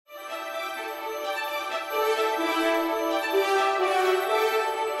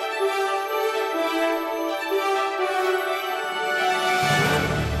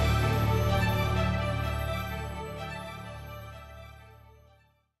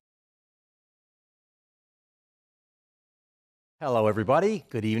Hello, everybody.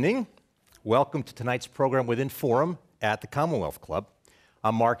 Good evening. Welcome to tonight's program with INFORUM at the Commonwealth Club.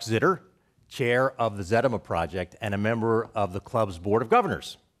 I'm Mark Zitter, chair of the Zetema project and a member of the club's board of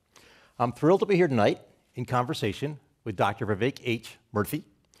governors. I'm thrilled to be here tonight in conversation with Dr. Vivek H. Murthy,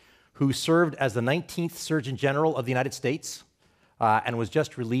 who served as the 19th Surgeon General of the United States and was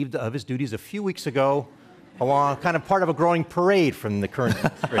just relieved of his duties a few weeks ago, along kind of part of a growing parade from the current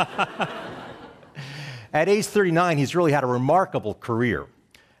administration. At age 39, he's really had a remarkable career.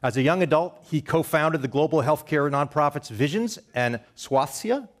 As a young adult, he co-founded the global healthcare nonprofits Visions and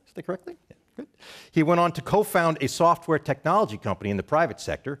Swasthya. Is that correctly? Yeah, good. He went on to co-found a software technology company in the private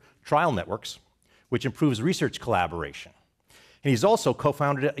sector, Trial Networks, which improves research collaboration. And he's also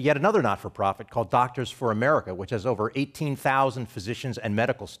co-founded yet another not-for-profit called Doctors for America, which has over 18,000 physicians and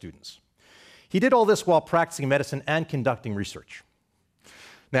medical students. He did all this while practicing medicine and conducting research.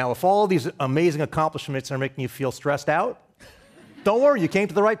 Now, if all these amazing accomplishments are making you feel stressed out, don't worry, you came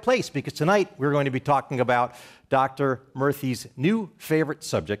to the right place, because tonight we're going to be talking about Dr. Murthy's new favorite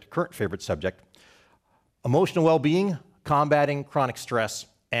subject, current favorite subject, emotional well-being, combating chronic stress,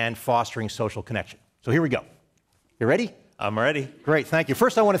 and fostering social connection. So here we go. You ready? I'm ready. Great, thank you.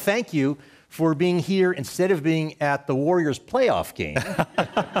 First, I want to thank you for being here instead of being at the Warriors playoff game.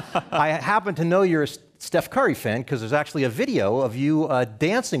 I happen to know you're a Steph Curry fan because there's actually a video of you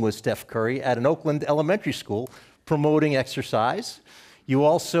dancing with Steph Curry at an Oakland elementary school promoting exercise. You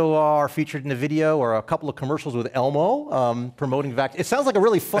also are featured in a video or a couple of commercials with Elmo promoting vaccines. It sounds like a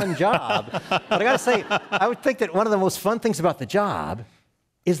really fun job, but I gotta say, I would think that one of the most fun things about the job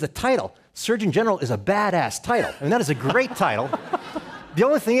is the title. Surgeon General is a badass title. I mean, that is a great title. The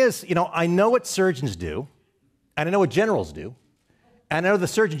only thing is, you know, I know what surgeons do, and I know what generals do, and I know the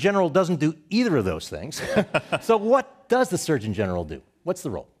Surgeon General doesn't do either of those things. So what does the Surgeon General do? What's the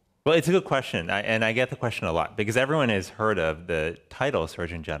role? Well, it's a good question, and I get the question a lot, because everyone has heard of the title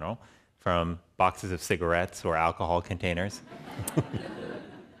Surgeon General from boxes of cigarettes or alcohol containers.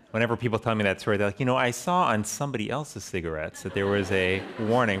 Whenever people tell me that story, they're like, you know, I saw on somebody else's cigarettes that there was a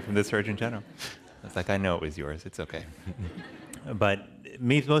warning from the Surgeon General. It's like, I know it was yours, it's okay. But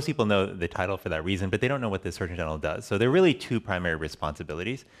most people know the title for that reason, but they don't know what the Surgeon General does. So there are really two primary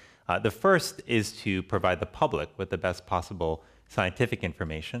responsibilities. The first is to provide the public with the best possible scientific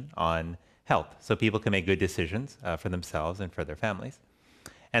information on health, so people can make good decisions for themselves and for their families.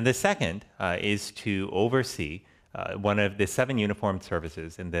 And the second is to oversee one of the 7 uniformed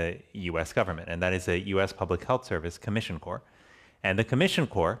services in the US government, and that is the US Public Health Service Commission Corps. And the Commission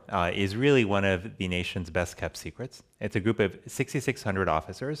Corps is really one of the nation's best kept secrets. It's a group of 6,600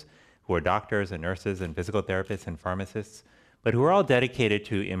 officers who are doctors and nurses and physical therapists and pharmacists, but who are all dedicated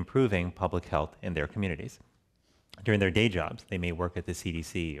to improving public health in their communities. During their day jobs, they may work at the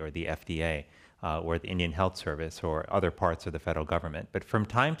CDC or the FDA or the Indian Health Service or other parts of the federal government. But from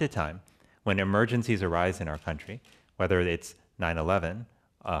time to time, when emergencies arise in our country, whether it's 9/11,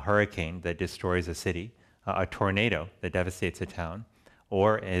 a hurricane that destroys a city, a tornado that devastates a town,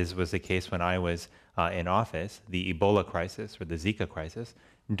 or as was the case when I was in office, the Ebola crisis or the Zika crisis,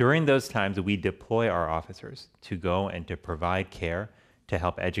 during those times we deploy our officers to go and to provide care, to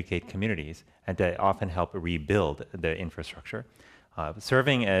help educate communities, and to often help rebuild the infrastructure.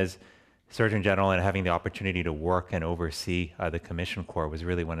 Serving as Surgeon General and having the opportunity to work and oversee the Commission Corps was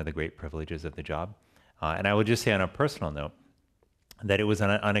really one of the great privileges of the job. And I will just say on a personal note, that it was an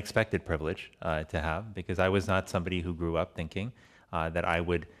unexpected privilege to have, because I was not somebody who grew up thinking that I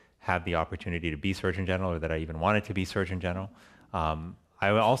would have the opportunity to be Surgeon General or that I even wanted to be Surgeon General. I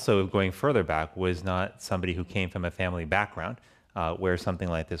also, going further back, was not somebody who came from a family background where something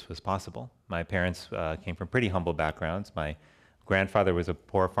like this was possible. My parents came from pretty humble backgrounds. My grandfather was a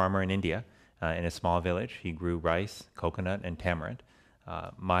poor farmer in India in a small village. He grew rice, coconut, and tamarind.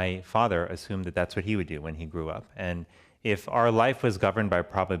 My father assumed that that's what he would do when he grew up. And if our life was governed by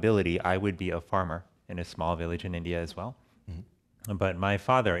probability, I would be a farmer in a small village in India as well. Mm-hmm. But my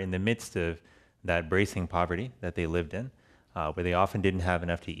father, in the midst of that bracing poverty that they lived in, where they often didn't have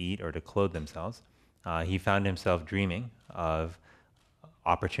enough to eat or to clothe themselves, he found himself dreaming of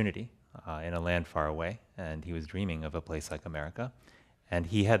opportunity in a land far away, and he was dreaming of a place like America. And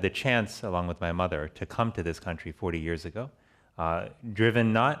he had the chance, along with my mother, to come to this country 40 years ago,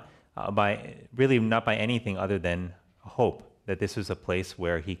 driven not by anything other than hope that this was a place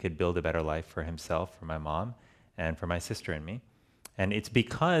where he could build a better life for himself, for my mom, and for my sister and me. And it's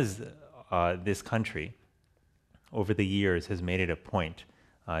because this country, over the years, has made it a point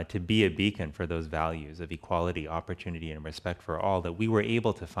to be a beacon for those values of equality, opportunity, and respect for all, that we were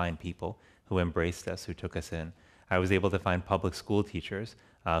able to find people who embraced us, who took us in. I was able to find public school teachers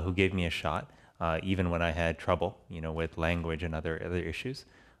who gave me a shot even when I had trouble, with language and other issues.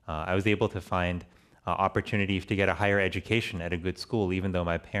 I was able to find opportunities to get a higher education at a good school, even though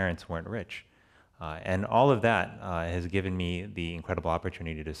my parents weren't rich. And all of that has given me the incredible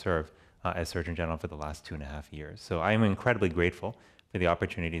opportunity to serve as Surgeon General for the last 2.5 years. So I am incredibly grateful for the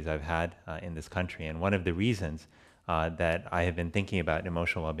opportunities I've had in this country. And one of the reasons that I have been thinking about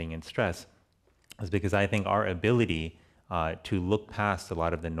emotional well-being and stress is because I think our ability to look past a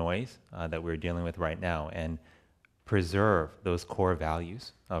lot of the noise that we're dealing with right now and preserve those core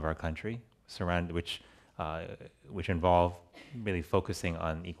values of our country, which involve really focusing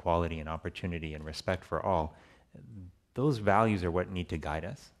on equality and opportunity and respect for all. Those values are what need to guide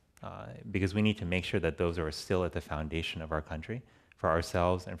us, because we need to make sure that those are still at the foundation of our country for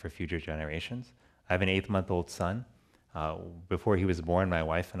ourselves and for future generations. I have an 8-month-old son. Before he was born, my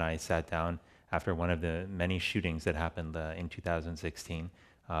wife and I sat down after one of the many shootings that happened in 2016,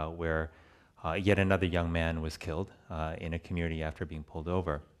 where yet another young man was killed in a community after being pulled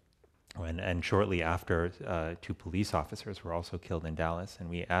over. And shortly after, 2 police officers were also killed in Dallas. And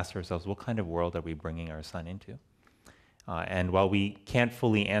we asked ourselves, what kind of world are we bringing our son into? And while we can't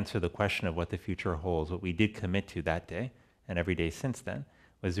fully answer the question of what the future holds, what we did commit to that day, and every day since then,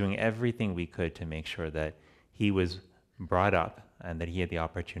 was doing everything we could to make sure that he was brought up and that he had the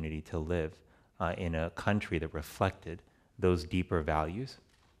opportunity to live in a country that reflected those deeper values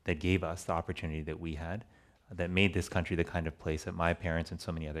that gave us the opportunity that we had, that made this country the kind of place that my parents and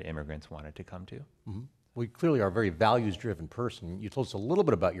so many other immigrants wanted to come to. Mm-hmm. Well, you clearly are a very values-driven person. You told us a little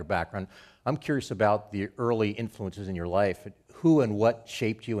bit about your background. I'm curious about the early influences in your life. Who and what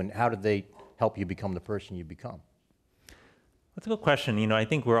shaped you, and how did they help you become the person you become? That's a good question. I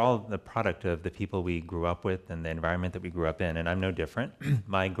think we're all the product of the people we grew up with and the environment that we grew up in, and I'm no different.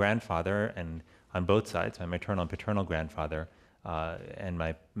 My grandfather, and on both sides, my maternal and paternal grandfather, and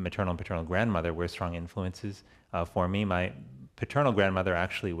my maternal and paternal grandmother were strong influences for me. My paternal grandmother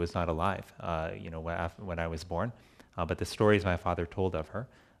actually was not alive, when I was born, but the stories my father told of her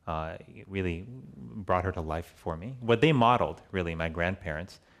really brought her to life for me. What they modeled, really, my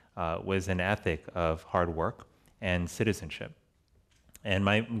grandparents, was an ethic of hard work and citizenship. And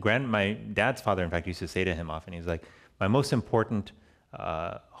my dad's father, in fact, used to say to him often, he's like, my most important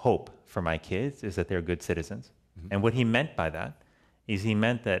hope for my kids is that they're good citizens. Mm-hmm. And what he meant by that is he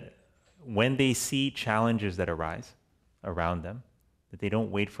meant that when they see challenges that arise around them, that they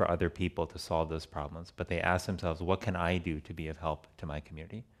don't wait for other people to solve those problems, but they ask themselves, what can I do to be of help to my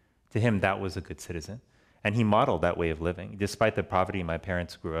community? To him, that was a good citizen. And he modeled that way of living. Despite the poverty my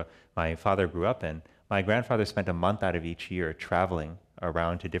father grew up in, my grandfather spent a month out of each year traveling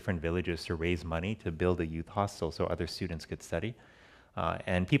around to different villages to raise money to build a youth hostel so other students could study.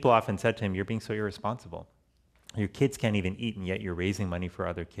 And people often said to him, you're being so irresponsible. Your kids can't even eat, and yet you're raising money for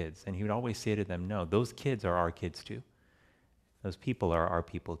other kids. And he would always say to them, no, those kids are our kids too. Those people are our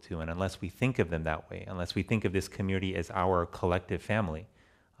people too. And unless we think of them that way, unless we think of this community as our collective family,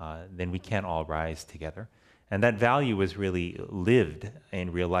 then we can't all rise together. And that value was really lived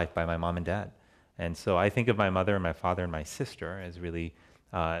in real life by my mom and dad. And so I think of my mother and my father and my sister as really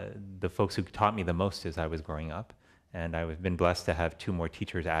the folks who taught me the most as I was growing up. And I've been blessed to have 2 more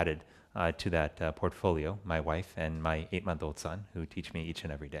teachers added to that portfolio, my wife and my 8-month-old son, who teach me each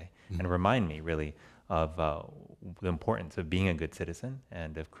and every day, mm-hmm. and remind me really of the importance of being a good citizen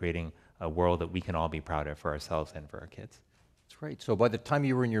and of creating a world that we can all be proud of for ourselves and for our kids. That's great. So by the time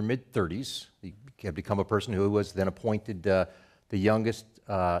you were in your mid-30s, you had become a person who was then appointed the youngest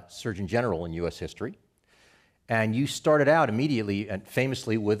Surgeon General in U.S. history. And you started out immediately and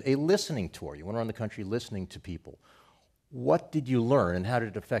famously with a listening tour. You went around the country listening to people. What did you learn, and how did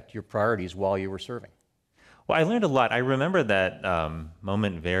it affect your priorities while you were serving? Well, I learned a lot. I remember that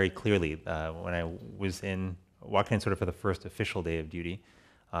moment very clearly when I walked in sort of for the first official day of duty,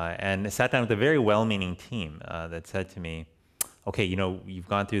 and I sat down with a very well-meaning team that said to me, okay, you've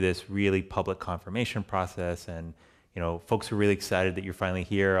gone through this really public confirmation process, and folks are really excited that you're finally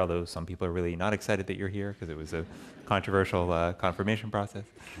here, although some people are really not excited that you're here because it was a controversial confirmation process.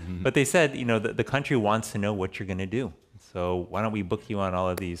 Mm-hmm. But they said, the country wants to know what you're going to do. So why don't we book you on all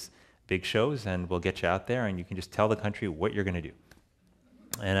of these big shows, and we'll get you out there, and you can just tell the country what you're going to do.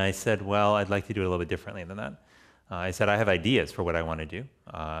 And I said, well, I'd like to do it a little bit differently than that. I said, I have ideas for what I want to do.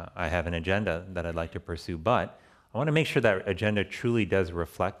 I have an agenda that I'd like to pursue, but I want to make sure that agenda truly does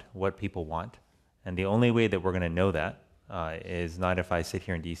reflect what people want. And the only way that we're going to know that is not if I sit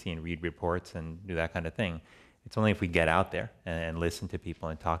here in DC and read reports and do that kind of thing. It's only if we get out there and listen to people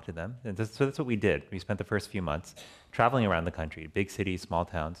and talk to them. And so that's what we did. We spent the first few months traveling around the country, big cities, small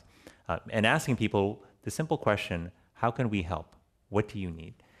towns, and asking people the simple question, how can we help? What do you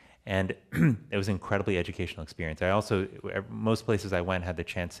need? And it was an incredibly educational experience. Most places I went had the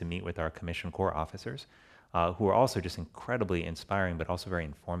chance to meet with our Commission Corps officers, who were also just incredibly inspiring, but also very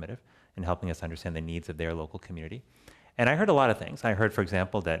informative in helping us understand the needs of their local community. And I heard a lot of things. I heard, for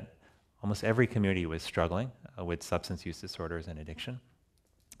example, that almost every community was struggling with substance use disorders and addiction.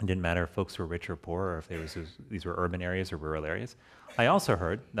 It didn't matter if folks were rich or poor, or if these were urban areas or rural areas. I also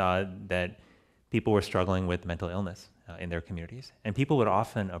heard that people were struggling with mental illness in their communities. And people would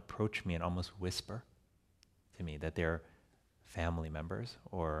often approach me and almost whisper to me that their family members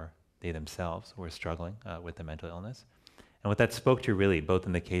or they themselves were struggling with the mental illness. And what that spoke to really, both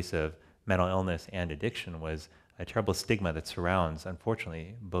in the case of mental illness and addiction, was a terrible stigma that surrounds,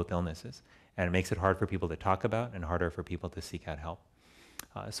 unfortunately, both illnesses. And it makes it hard for people to talk about and harder for people to seek out help.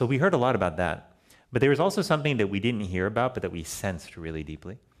 So we heard a lot about that. But there was also something that we didn't hear about, but that we sensed really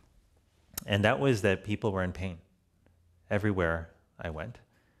deeply. And that was that people were in pain everywhere I went.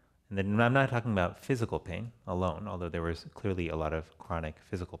 And then I'm not talking about physical pain alone, although there was clearly a lot of chronic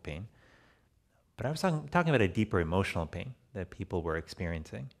physical pain. But I was talking about a deeper emotional pain that people were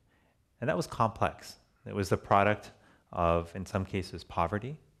experiencing. And that was complex. It was the product of, in some cases, poverty,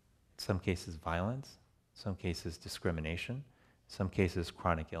 in some cases, violence, in some cases, discrimination, in some cases,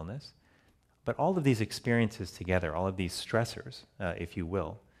 chronic illness. But all of these experiences together, all of these stressors, if you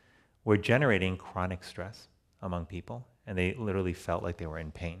will, were generating chronic stress among people, and they literally felt like they were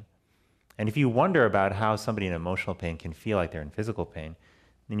in pain. And if you wonder about how somebody in emotional pain can feel like they're in physical pain,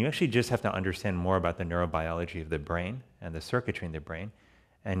 then you actually just have to understand more about the neurobiology of the brain and the circuitry in the brain,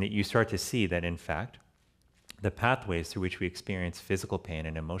 and you start to see that, in fact, the pathways through which we experience physical pain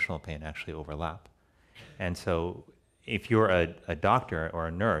and emotional pain actually overlap. And so if you're a doctor or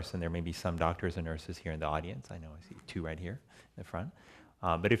a nurse, and there may be some doctors and nurses here in the audience, I know I see two right here in the front,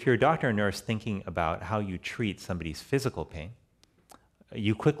 but if you're a doctor or nurse thinking about how you treat somebody's physical pain,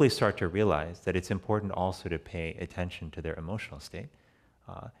 you quickly start to realize that it's important also to pay attention to their emotional state.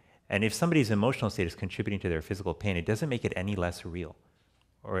 And if somebody's emotional state is contributing to their physical pain, it doesn't make it any less real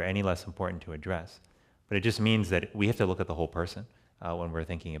or any less important to address. But it just means that we have to look at the whole person when we're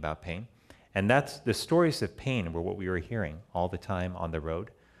thinking about pain. And that's the stories of pain were what we were hearing all the time on the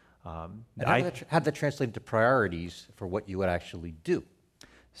road. How did that translate into priorities for what you would actually do?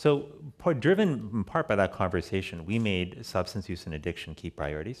 So driven in part by that conversation, we made substance use and addiction key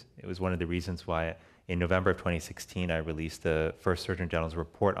priorities. It was one of the reasons why in November of 2016, I released the first Surgeon General's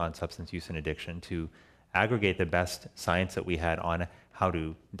report on substance use and addiction to aggregate the best science that we had on how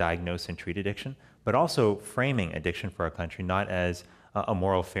to diagnose and treat addiction, but also framing addiction for our country not as a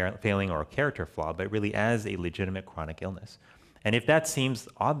moral failing or a character flaw, but really as a legitimate chronic illness. And if that seems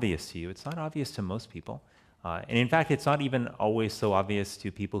obvious to you, it's not obvious to most people. And in fact, it's not even always so obvious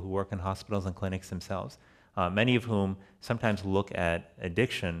to people who work in hospitals and clinics themselves, many of whom sometimes look at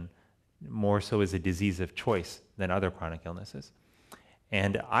addiction more so as a disease of choice than other chronic illnesses.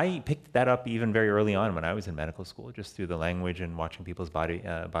 And I picked that up even very early on when I was in medical school, just through the language and watching people's body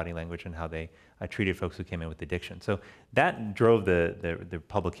language and how they treated folks who came in with addiction. So that drove the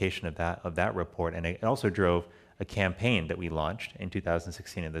publication of that report, and it also drove a campaign that we launched in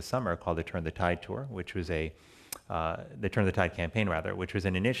 2016 in the summer called the Turn the Tide Tour, which was the Turn the Tide campaign, rather, which was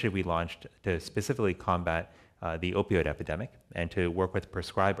an initiative we launched to specifically combat the opioid epidemic and to work with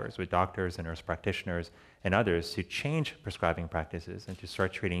prescribers, with doctors and nurse practitioners and others to change prescribing practices and to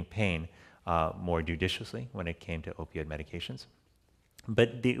start treating pain more judiciously when it came to opioid medications.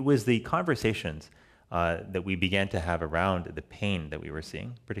 But it was the conversations that we began to have around the pain that we were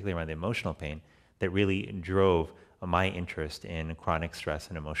seeing, particularly around the emotional pain, that really drove my interest in chronic stress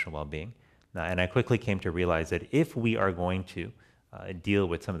and emotional well-being. And I quickly came to realize that if we are going to deal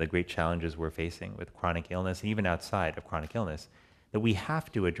with some of the great challenges we're facing with chronic illness, and even outside of chronic illness, that we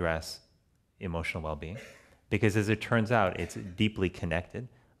have to address emotional well-being, because as it turns out, it's deeply connected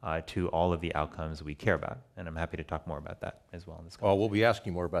to all of the outcomes we care about. And I'm happy to talk more about that as well in this conversation. Well, we'll be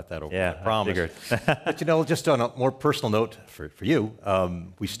asking more about that over I promise. figured. But you know, just on a more personal note for you,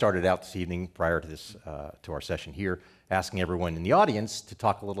 we started out this evening prior to this, to our session here, asking everyone in the audience to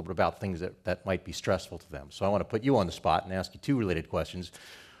talk a little bit about things that might be stressful to them. So I want to put you on the spot and ask you two related questions.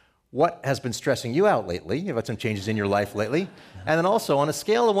 What has been stressing you out lately? You've had some changes in your life lately. And then also, on a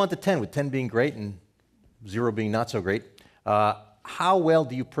scale of 1 to 10, with 10 being great and 0 being not so great, how well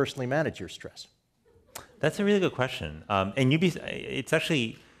do you personally manage your stress? That's a really good question. And it's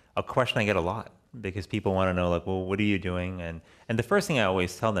actually a question I get a lot, because people want to know, like, well, what are you doing? And the first thing I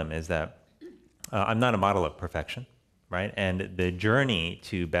always tell them is that I'm not a model of perfection, right? And the journey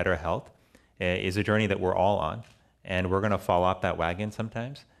to better health is a journey that we're all on. And we're going to fall off that wagon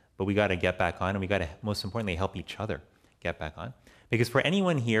sometimes, but we got to get back on, and we got to, most importantly, help each other get back on. Because for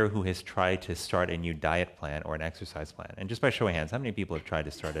anyone here who has tried to start a new diet plan or an exercise plan, and just by show of hands, how many people have tried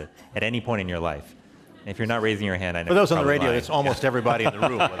to start it at any point in your life? And if you're not raising your hand, I know. For those on the radio, lying. it's almost everybody in the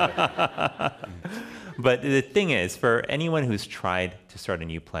room. But the thing is, for anyone who's tried to start a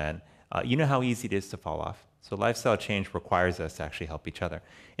new plan, you know how easy it is to fall off. So lifestyle change requires us to actually help each other.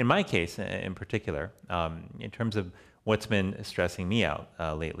 In my case, in particular, in terms of what's been stressing me out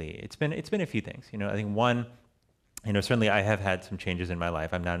lately, it's been a few things. I think one, certainly I have had some changes in my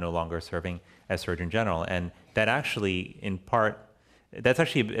life. I'm now no longer serving as Surgeon General, and that actually, in part, that's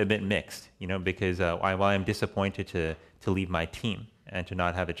actually a bit mixed, because while I'm disappointed to leave my team and to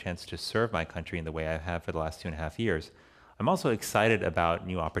not have a chance to serve my country in the way I have for the last 2.5 years, I'm also excited about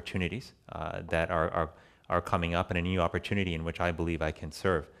new opportunities that are coming up, and a new opportunity in which I believe I can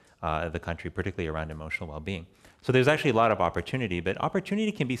serve the country, particularly around emotional well-being. So there's actually a lot of opportunity, but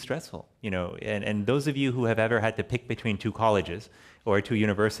opportunity can be stressful, and those of you who have ever had to pick between 2 colleges or 2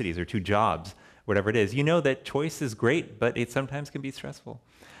 universities or 2 jobs, whatever it is, that choice is great, but it sometimes can be stressful.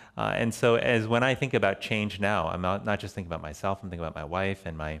 And so when I think about change now, I'm not just thinking about myself, I'm thinking about my wife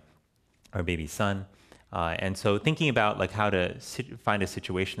and our baby son. And so thinking about how to find a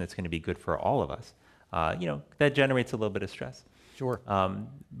situation that's going to be good for all of us, that generates a little bit of stress. Sure.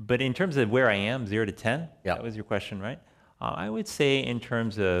 But in terms of where I am, 0 to 10, yeah. That was your question, right? I would say in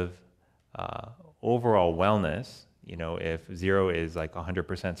terms of overall wellness, if 0 is like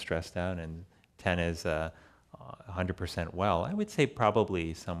 100% stressed out and 10 is 100% well, I would say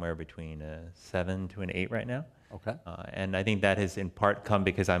probably somewhere between a 7 to an 8 right now. Okay. And I think that has in part come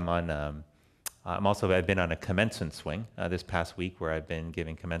because I've been on a commencement swing this past week where I've been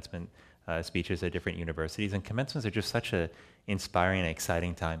giving commencement speeches at different universities, and commencements are just such an inspiring and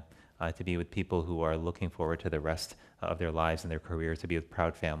exciting time to be with people who are looking forward to the rest of their lives and their careers, to be with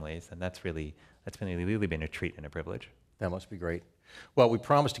proud families, and that's really been a treat and a privilege. That must be great. Well, we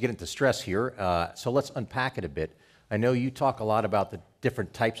promised to get into stress here, so let's unpack it a bit. I know you talk a lot about the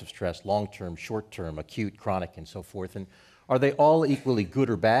different types of stress, long-term, short-term, acute, chronic, and so forth, and are they all equally good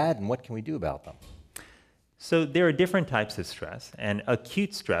or bad, and what can we do about them? So there are different types of stress, and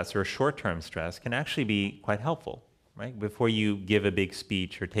acute stress or short-term stress can actually be quite helpful, right? Before you give a big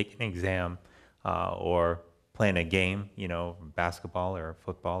speech or take an exam or play in a game, basketball or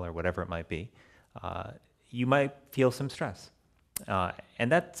football or whatever it might be, you might feel some stress.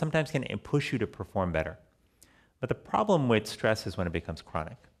 And that sometimes can push you to perform better. But the problem with stress is when it becomes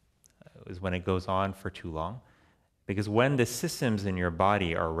chronic, is when it goes on for too long. Because when the systems in your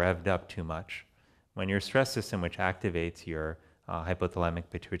body are revved up too much, when your stress system, which activates your hypothalamic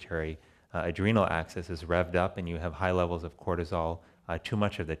pituitary adrenal axis, is revved up and you have high levels of cortisol too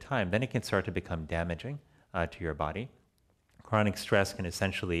much of the time, then it can start to become damaging to your body. Chronic stress can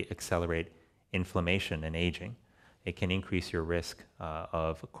essentially accelerate inflammation and aging. It can increase your risk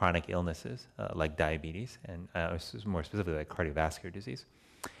of chronic illnesses like diabetes and more specifically like cardiovascular disease.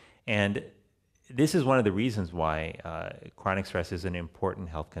 And this is one of the reasons why chronic stress is an important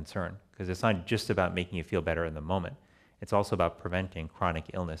health concern, because it's not just about making you feel better in the moment. It's also about preventing chronic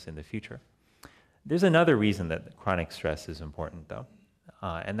illness in the future. There's another reason that chronic stress is important, though,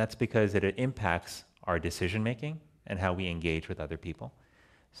 and that's because it impacts our decision-making and how we engage with other people.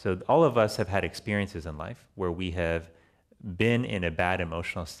 So all of us have had experiences in life where we have been in a bad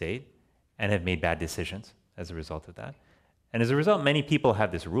emotional state and have made bad decisions as a result of that. And as a result, many people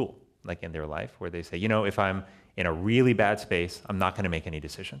have this rule, like in their life, where they say, if I'm in a really bad space, I'm not going to make any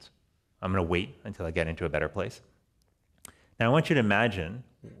decisions. I'm going to wait until I get into a better place. Now, I want you to imagine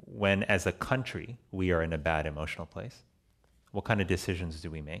when, as a country, we are in a bad emotional place. What kind of decisions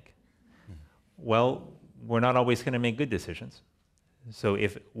do we make? Well, we're not always going to make good decisions. So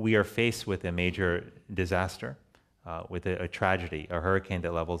if we are faced with a major disaster, with a tragedy, a hurricane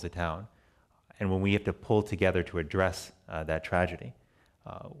that levels a town, and when we have to pull together to address that tragedy,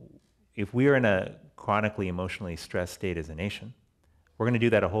 if we are in a chronically emotionally stressed state as a nation, we're going to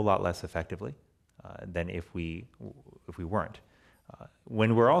do that a whole lot less effectively than if we weren't.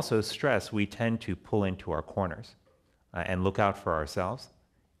 When we're also stressed, we tend to pull into our corners and look out for ourselves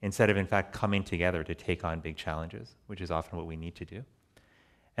instead of, in fact, coming together to take on big challenges, which is often what we need to do.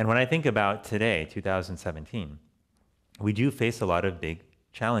 And when I think about today, 2017, we do face a lot of big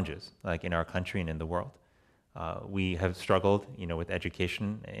challenges, like in our country and in the world. We have struggled, with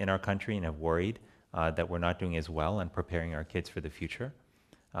education in our country and have worried that we're not doing as well on preparing our kids for the future.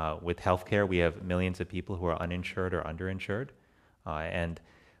 With healthcare, we have millions of people who are uninsured or underinsured, and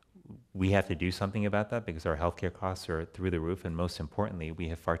we have to do something about that because our healthcare costs are through the roof, and most importantly, we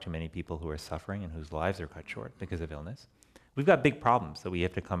have far too many people who are suffering and whose lives are cut short because of illness. We've got big problems that we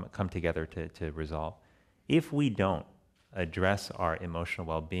have to come together to resolve. If we don't address our emotional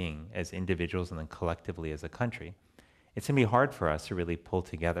well-being as individuals and then collectively as a country, it's going to be hard for us to really pull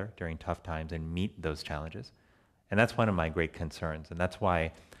together during tough times and meet those challenges. And that's one of my great concerns. And that's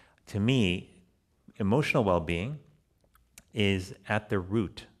why, to me, emotional well-being is at the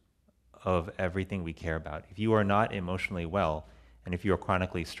root of everything we care about. If you are not emotionally well, and if you are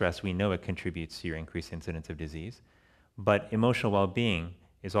chronically stressed, we know it contributes to your increased incidence of disease. But emotional well-being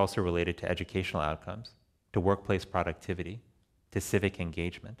is also related to educational outcomes, to workplace productivity, to civic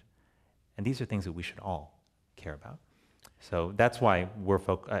engagement. And these are things that we should all care about. So that's why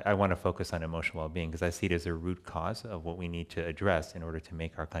I want to focus on emotional well-being, because I see it as a root cause of what we need to address in order to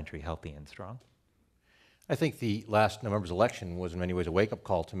make our country healthy and strong. I think the last November's election was in many ways a wake-up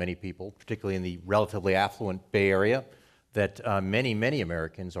call to many people, particularly in the relatively affluent Bay Area, that many, many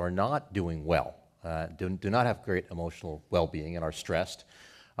Americans are not doing well, do not have great emotional well-being and are stressed.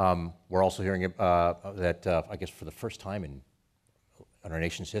 We're also hearing that, I guess for the first time in our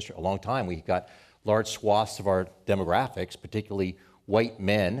nation's history, a long time, we got large swaths of our demographics, particularly white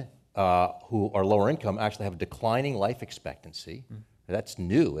men who are lower income, actually have a declining life expectancy. That's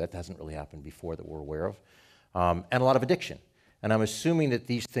new. That hasn't really happened before that we're aware of. And a lot of addiction. And I'm assuming that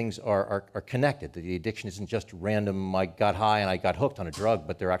these things are connected, that the addiction isn't just random, I got high and I got hooked on a drug,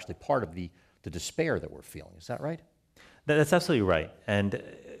 but they're actually part of the despair that we're feeling. Is that right? That's absolutely right. And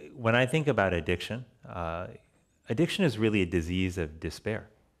when I think about addiction, addiction is really a disease of despair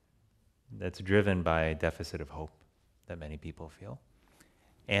that's driven by a deficit of hope that many people feel.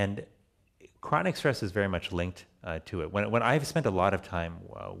 And chronic stress is very much linked to it. When I've spent a lot of time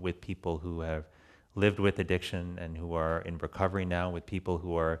with people who have lived with addiction and who are in recovery now, with people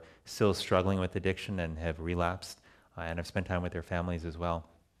who are still struggling with addiction and have relapsed, and I've spent time with their families as well.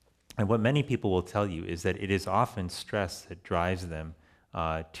 And what many people will tell you is that it is often stress that drives them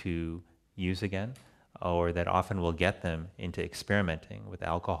to use again, or that often will get them into experimenting with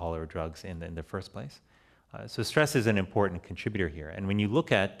alcohol or drugs in the first place. So stress is an important contributor here. And when you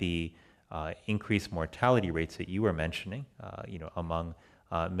look at the increased mortality rates that you were mentioning, among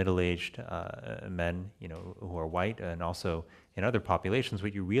middle-aged men, who are white, and also in other populations,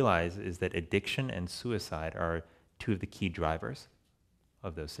 what you realize is that addiction and suicide are two of the key drivers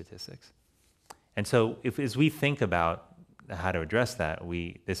of those statistics. And so as we think about how to address that,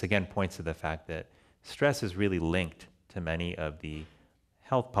 this again points to the fact that stress is really linked to many of the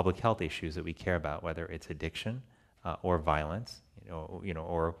public health issues that we care about, whether it's addiction or violence,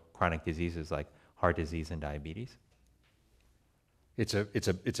 or chronic diseases like heart disease and diabetes. It's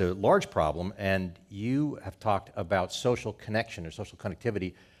a large problem, and you have talked about social connection or social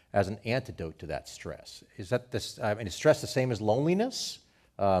connectivity as an antidote to that stress. Is stress the same as loneliness?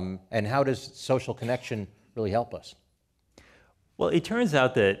 And how does social connection really help us? Well, it turns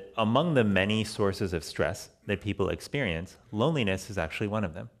out that among the many sources of stress that people experience, loneliness is actually one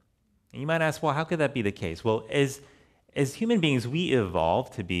of them. And you might ask, well, how could that be the case? Well, as human beings, we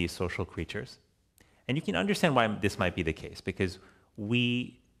evolved to be social creatures. And you can understand why this might be the case, because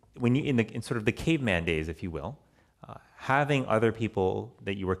in sort of the caveman days, if you will, having other people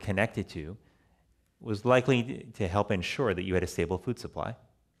that you were connected to was likely to help ensure that you had a stable food supply,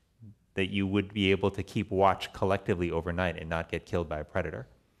 that you would be able to keep watch collectively overnight and not get killed by a predator.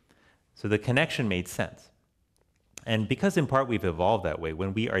 So the connection made sense. And because in part we've evolved that way,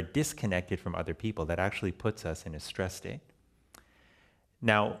 when we are disconnected from other people, that actually puts us in a stress state.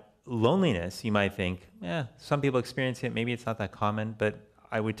 Now, loneliness, you might think, some people experience it, maybe it's not that common, but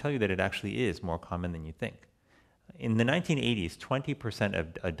I would tell you that it actually is more common than you think. In the 1980s, 20% of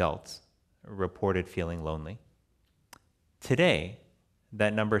adults reported feeling lonely. Today,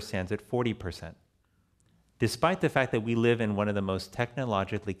 that number stands at 40%, despite the fact that we live in one of the most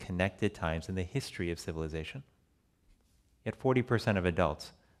technologically connected times in the history of civilization. Yet 40% of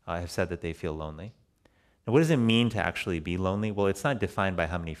adults have said that they feel lonely. Now, what does it mean to actually be lonely? Well, it's not defined by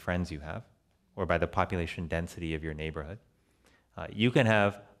how many friends you have or by the population density of your neighborhood. You can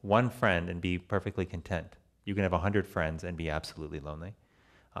have one friend and be perfectly content. You can have 100 friends and be absolutely lonely.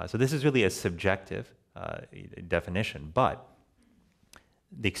 So this is really a subjective definition, but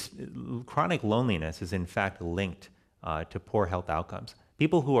chronic loneliness is in fact linked to poor health outcomes.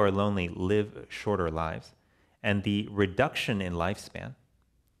 People who are lonely live shorter lives, and the reduction in lifespan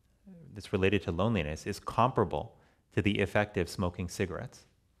that's related to loneliness is comparable to the effect of smoking cigarettes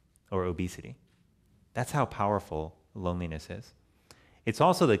or obesity. That's how powerful loneliness is. It's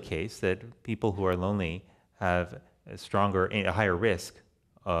also the case that people who are lonely have a higher risk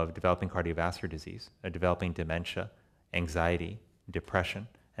of developing cardiovascular disease, of developing dementia, anxiety, depression,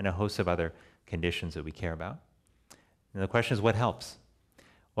 and a host of other conditions that we care about. And the question is, what helps?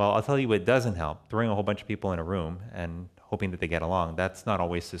 Well, I'll tell you what doesn't help. Throwing a whole bunch of people in a room and hoping that they get along. That's not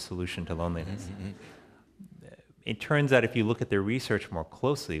always the solution to loneliness. It turns out if you look at the research more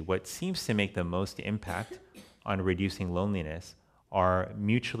closely, what seems to make the most impact on reducing loneliness are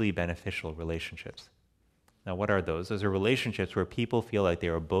mutually beneficial relationships. Now, what are those? Those are relationships where people feel like they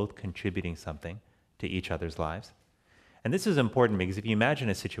are both contributing something to each other's lives. And this is important because if you imagine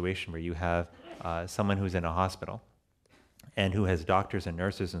a situation where you have someone who's in a hospital and who has doctors and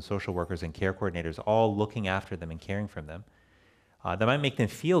nurses and social workers and care coordinators all looking after them and caring for them, that might make them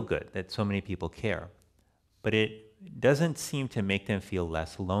feel good that so many people care. But it doesn't seem to make them feel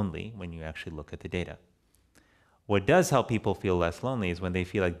less lonely when you actually look at the data. What does help people feel less lonely is when they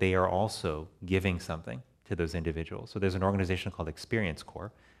feel like they are also giving something to those individuals. So there's an organization called Experience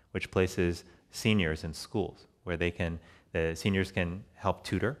Corps, which places seniors in schools where the seniors can help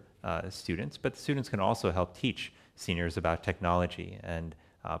tutor students, but the students can also help teach seniors about technology and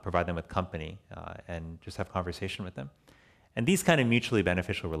provide them with company and just have conversation with them. And these kind of mutually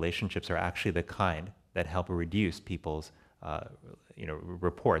beneficial relationships are actually the kind that help reduce people's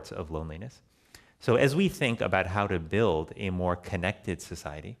reports of loneliness. So as we think about how to build a more connected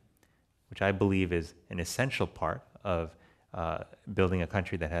society, which I believe is an essential part of building a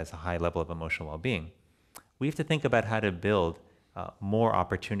country that has a high level of emotional well-being, we have to think about how to build more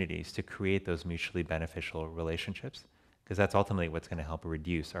opportunities to create those mutually beneficial relationships, because that's ultimately what's going to help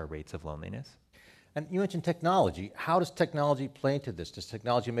reduce our rates of loneliness. And you mentioned technology. How does technology play into this? Does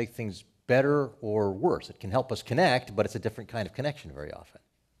technology make things better or worse? It can help us connect, but it's a different kind of connection very often.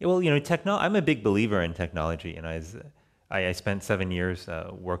 Yeah, well, I'm a big believer in technology. I spent 7 years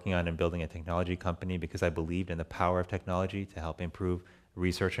working on and building a technology company because I believed in the power of technology to help improve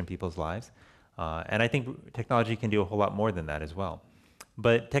research in people's lives. And I think technology can do a whole lot more than that as well.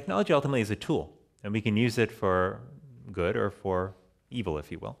 But technology ultimately is a tool, and we can use it for good or for evil,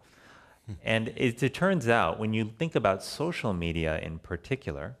 if you will. And it turns out, when you think about social media in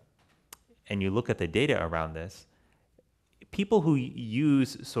particular, and you look at the data around this, people who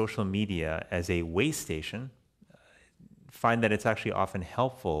use social media as a way station find that it's actually often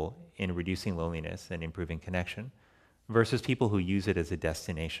helpful in reducing loneliness and improving connection, versus people who use it as a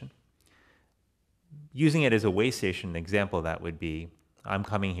destination. Using it as a way station, an example of that would be, I'm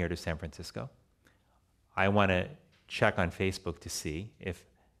coming here to San Francisco. I want to check on Facebook to see if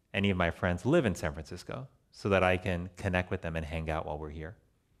any of my friends live in San Francisco so that I can connect with them and hang out while we're here.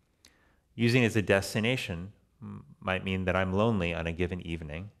 Using it as a destination might mean that I'm lonely on a given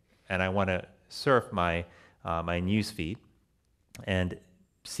evening and I want to surf my news feed and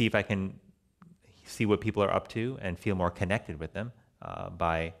see if I can see what people are up to and feel more connected with them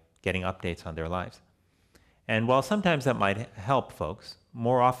by getting updates on their lives. And while sometimes that might help folks,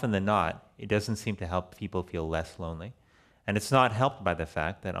 more often than not, it doesn't seem to help people feel less lonely. And it's not helped by the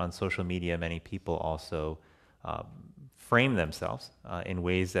fact that on social media, many people also frame themselves in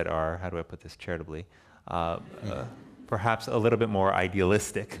ways that are, how do I put this charitably, perhaps a little bit more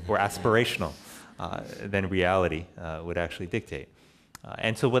idealistic or aspirational than reality would actually dictate.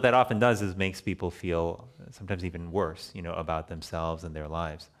 And so what that often does is makes people feel sometimes even worse, about themselves and their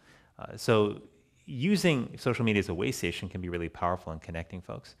lives. So using social media as a way station can be really powerful in connecting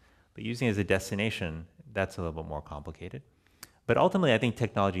folks, but using it as a destination, that's a little bit more complicated. But ultimately, I think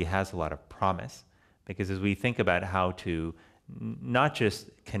technology has a lot of promise, because as we think about how to not just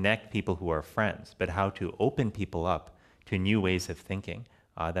connect people who are friends, but how to open people up to new ways of thinking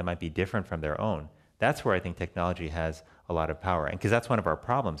that might be different from their own, that's where I think technology has a lot of power. And because that's one of our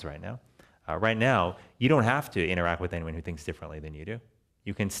problems right now. Right now, you don't have to interact with anyone who thinks differently than you do.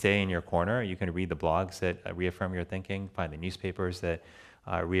 You can stay in your corner, you can read the blogs that reaffirm your thinking, find the newspapers that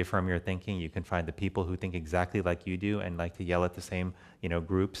reaffirm your thinking. You can find the people who think exactly like you do and like to yell at the same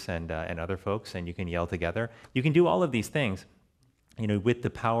groups and other folks, and you can yell together. You can do all of these things with the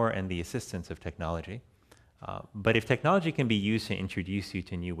power and the assistance of technology. But if technology can be used to introduce you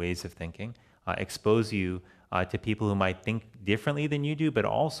to new ways of thinking, expose you to people who might think differently than you do, but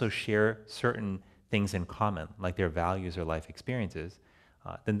also share certain things in common, like their values or life experiences,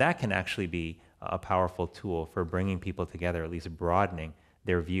 then that can actually be a powerful tool for bringing people together, at least broadening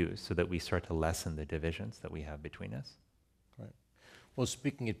their views so that we start to lessen the divisions that we have between us. Right. Well,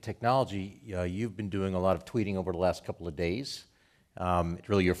 speaking of technology, you've been doing a lot of tweeting over the last couple of days. It's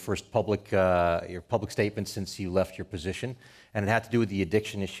really your first public statement since you left your position, and it had to do with the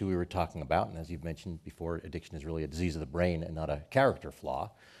addiction issue we were talking about. And as you've mentioned before, addiction is really a disease of the brain and not a character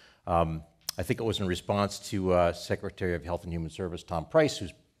flaw. I think it was in response to Secretary of Health and Human Services Tom Price, who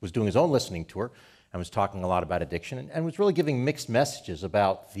was doing his own listening tour and was talking a lot about addiction and was really giving mixed messages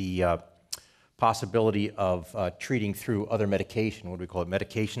about the possibility of treating through other medication. What do we call it?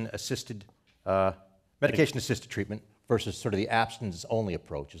 Medication-assisted treatment versus sort of the abstinence-only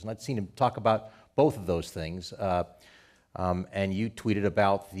approaches. And I'd seen him talk about both of those things. And you tweeted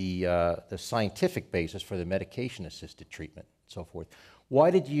about the scientific basis for the medication-assisted treatment and so forth.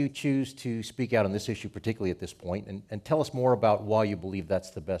 Why did you choose to speak out on this issue, particularly at this point? And tell us more about why you believe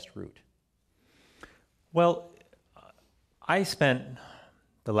that's the best route. Well, I spent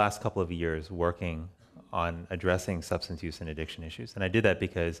the last couple of years working on addressing substance use and addiction issues. And I did that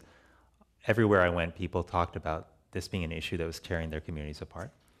because everywhere I went, people talked about this being an issue that was tearing their communities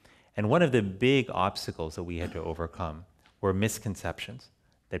apart. And one of the big obstacles that we had to overcome were misconceptions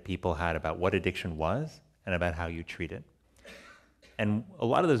that people had about what addiction was and about how you treat it. And a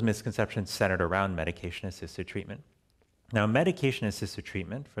lot of those misconceptions centered around medication-assisted treatment. Now, medication-assisted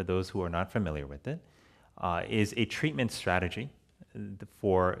treatment, for those who are not familiar with it, is a treatment strategy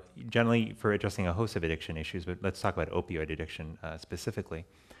generally for addressing a host of addiction issues, but let's talk about opioid addiction specifically.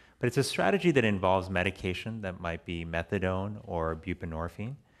 But it's a strategy that involves medication that might be methadone or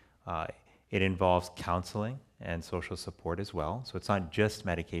buprenorphine. It involves counseling and social support as well. So it's not just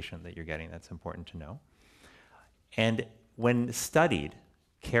medication that you're getting. That's important to know. And when studied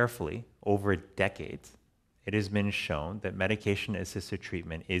carefully over decades, it has been shown that medication-assisted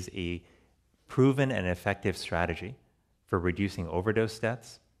treatment is a proven and effective strategy for reducing overdose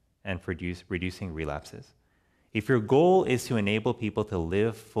deaths and for reducing relapses. If your goal is to enable people to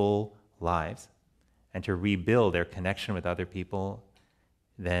live full lives and to rebuild their connection with other people,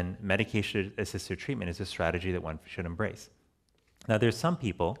 then medication-assisted treatment is a strategy that one should embrace. Now, there's some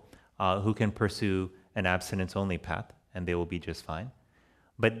people who can pursue an abstinence-only path, and they will be just fine.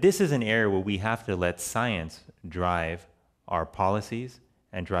 But this is an area where we have to let science drive our policies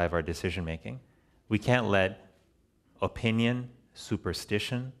and drive our decision-making. We can't let opinion,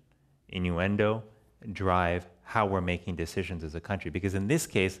 superstition, innuendo drive how we're making decisions as a country. Because in this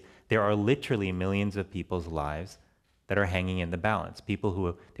case, there are literally millions of people's lives that are hanging in the balance. There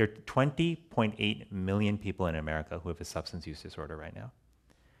are 20.8 million people in America who have a substance use disorder right now.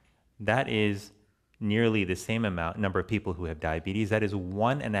 That is nearly the same number of people who have diabetes. That is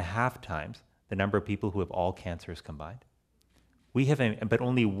 1.5 times the number of people who have all cancers combined. But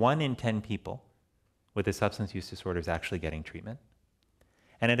only 1 in 10 people with a substance use disorder is actually getting treatment.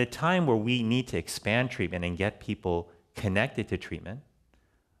 And at a time where we need to expand treatment and get people connected to treatment,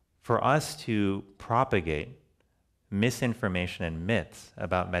 for us to propagate misinformation and myths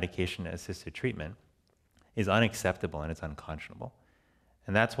about medication-assisted treatment is unacceptable and it's unconscionable.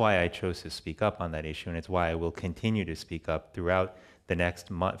 And that's why I chose to speak up on that issue, and it's why I will continue to speak up throughout the next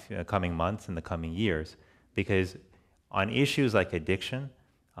coming months and the coming years, because on issues like addiction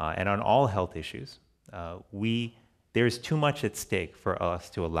and on all health issues, there's too much at stake for us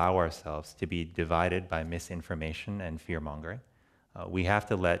to allow ourselves to be divided by misinformation and fear-mongering. We have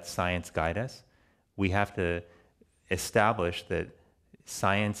to let science guide us. We have to establish that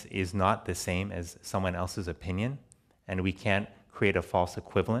science is not the same as someone else's opinion, and we can't create a false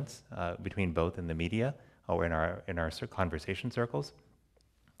equivalence between both in the media or in our conversation circles.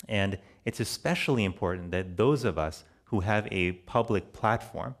 And it's especially important that those of us who have a public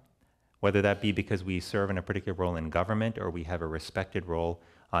platform, whether that be because we serve in a particular role in government or we have a respected role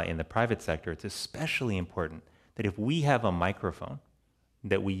in the private sector, it's especially important that if we have a microphone,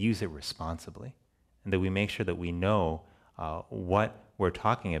 that we use it responsibly, and that we make sure that we know what we're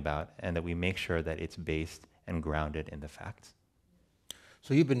talking about, and that we make sure that it's based and grounded in the facts.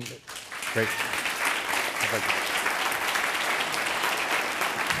 So you've been great.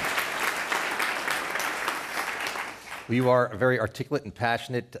 Well, you are a very articulate and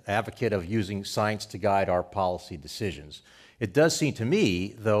passionate advocate of using science to guide our policy decisions. It does seem to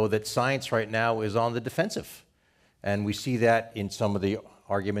me, though, that science right now is on the defensive. And we see that in some of the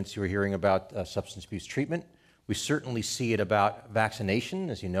arguments you're hearing about substance abuse treatment. We certainly see it about vaccination.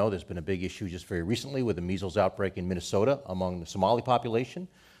 As you know, there's been a big issue just very recently with the measles outbreak in Minnesota among the Somali population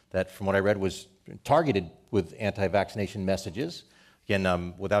that, from what I read, was targeted with anti-vaccination messages.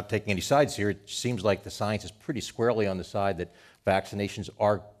 Again, without taking any sides here, it seems like the science is pretty squarely on the side that vaccinations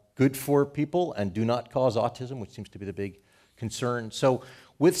are good for people and do not cause autism, which seems to be the big concern. So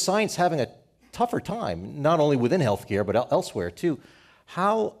with science having a tougher time, not only within healthcare, but elsewhere too,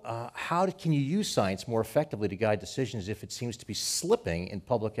 how can you use science more effectively to guide decisions if it seems to be slipping in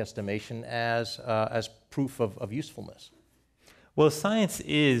public estimation as proof of usefulness? Well, science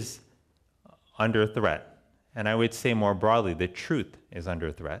is under threat. And I would say more broadly, the truth is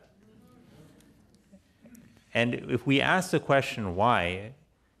under threat. And if we ask the question why,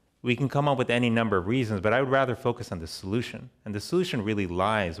 we can come up with any number of reasons, but I would rather focus on the solution. And the solution really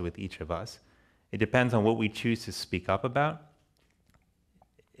lies with each of us. It depends on what we choose to speak up about.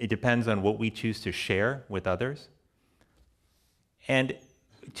 It depends on what we choose to share with others. And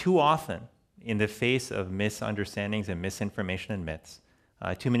too often, in the face of misunderstandings and misinformation and myths,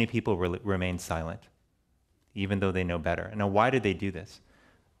 too many people remain silent, even though they know better. And now, why do they do this?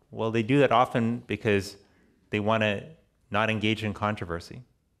 Well, they do that often because they want to not engage in controversy.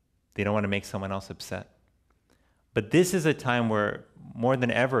 They don't want to make someone else upset. But this is a time where, more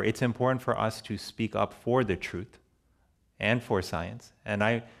than ever, it's important for us to speak up for the truth and for science. And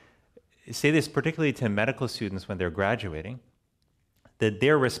I say this particularly to medical students when they're graduating, that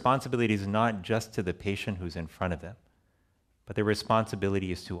their responsibility is not just to the patient who's in front of them, but their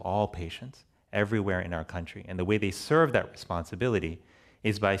responsibility is to all patients everywhere in our country. And the way they serve that responsibility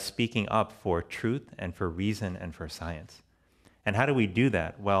is by speaking up for truth and for reason and for science. And how do we do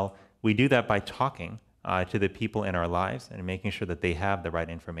that? Well, we do that by talking to the people in our lives and making sure that they have the right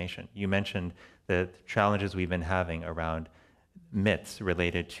information. You mentioned the challenges we've been having around myths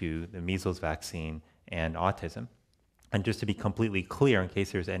related to the measles vaccine and autism. And just to be completely clear, in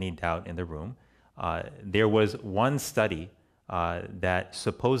case there's any doubt in the room, there was one study that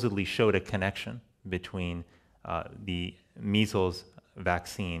supposedly showed a connection between the measles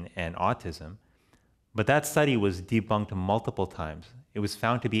vaccine and autism, but that study was debunked multiple times. It was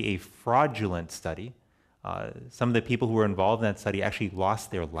found to be a fraudulent study. Some of the people who were involved in that study actually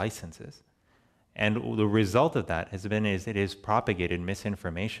lost their licenses. And the result of that has been it has propagated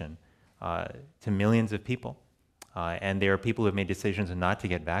misinformation to millions of people. And there are people who have made decisions not to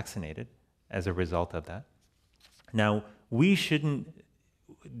get vaccinated as a result of that. Now,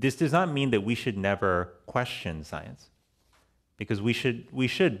 this does not mean that we should never question science, because we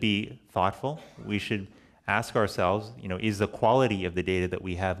should be thoughtful. We should ask ourselves, is the quality of the data that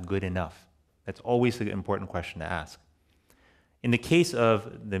we have good enough? That's always an important question to ask. In the case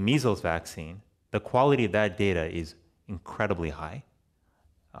of the measles vaccine, the quality of that data is incredibly high.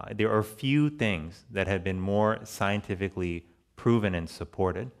 There are few things that have been more scientifically proven and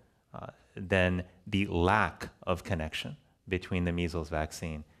supported than the lack of connection between the measles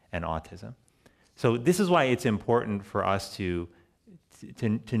vaccine and autism. So this is why it's important for us to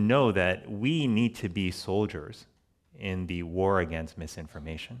know that we need to be soldiers in the war against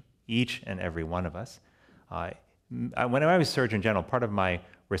misinformation, each and every one of us. When I was Surgeon General, part of my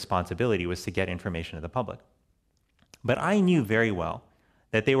responsibility was to get information to the public. But I knew very well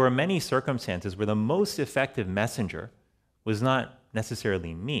that there were many circumstances where the most effective messenger was not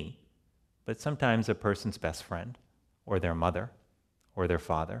necessarily me, but sometimes a person's best friend, or their mother, or their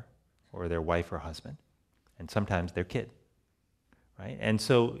father, or their wife or husband, and sometimes their kid, right? And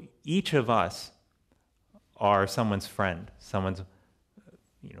so each of us are someone's friend, someone's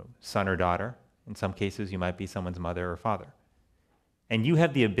son or daughter. In some cases, you might be someone's mother or father. And you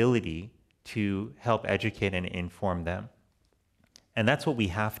have the ability to help educate and inform them. And that's what we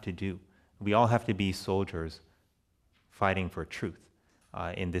have to do. We all have to be soldiers fighting for truth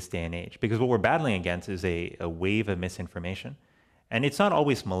in this day and age. Because what we're battling against is a wave of misinformation. And it's not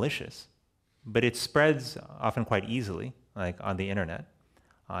always malicious, but it spreads often quite easily, like on the internet.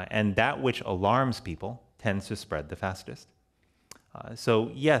 And that which alarms people tends to spread the fastest.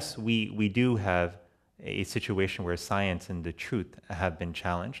 So yes, we do have a situation where science and the truth have been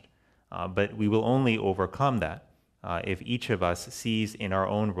challenged, but we will only overcome that if each of us sees in our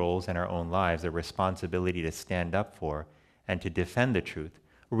own roles and our own lives a responsibility to stand up for and to defend the truth,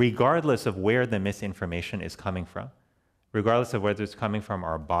 regardless of where the misinformation is coming from, regardless of whether it's coming from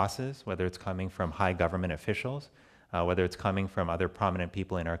our bosses, whether it's coming from high government officials, whether it's coming from other prominent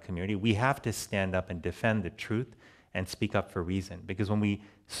people in our community. We have to stand up and defend the truth and speak up for reason. Because when we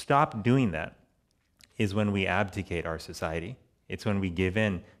stop doing that is when we abdicate our society. It's when we give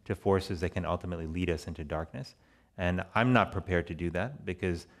in to forces that can ultimately lead us into darkness. And I'm not prepared to do that,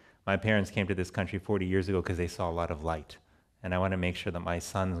 because my parents came to this country 40 years ago because they saw a lot of light. And I want to make sure that my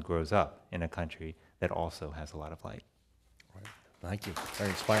son grows up in a country that also has a lot of light. Right. Thank you.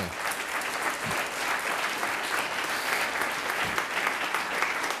 Very inspiring.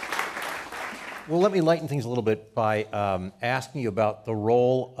 Well, let me lighten things a little bit by asking you about the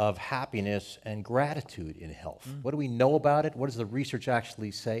role of happiness and gratitude in health. What do we know about it? What does the research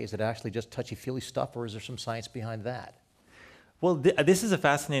actually say? Is it actually just touchy-feely stuff, or is there some science behind that? Well, this is a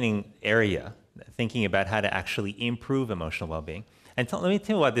fascinating area, thinking about how to actually improve emotional well-being. And let me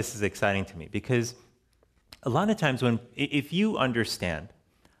tell you why this is exciting to me, because a lot of times if you understand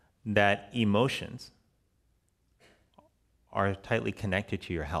that emotions are tightly connected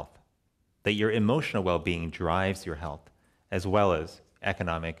to your health, that your emotional well-being drives your health, as well as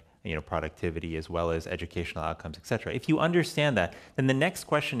economic productivity, as well as educational outcomes, et cetera. If you understand that, then the next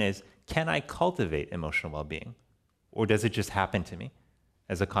question is, can I cultivate emotional well-being? Or does it just happen to me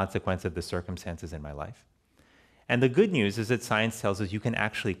as a consequence of the circumstances in my life? And the good news is that science tells us you can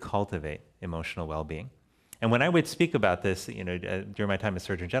actually cultivate emotional well-being. And when I would speak about this, during my time as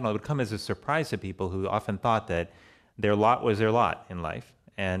Surgeon General, it would come as a surprise to people who often thought that their lot was their lot in life.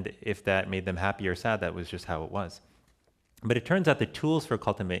 And if that made them happy or sad, that was just how it was. But it turns out the tools for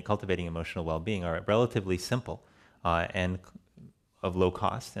cultivating emotional well-being are relatively simple and of low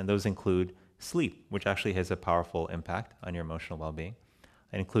cost. And those include sleep, which actually has a powerful impact on your emotional well-being.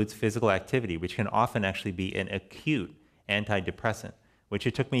 It includes physical activity, which can often actually be an acute antidepressant, which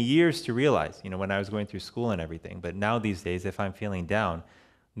it took me years to realize, when I was going through school and everything. But now these days, if I'm feeling down,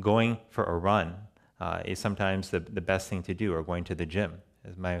 going for a run is sometimes the best thing to do, or going to the gym.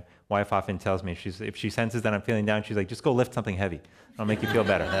 As my wife often tells me, if she senses that I'm feeling down, she's like, just go lift something heavy. It'll make you feel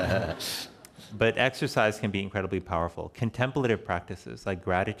better. But exercise can be incredibly powerful. Contemplative practices like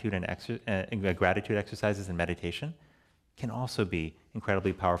gratitude exercises and meditation can also be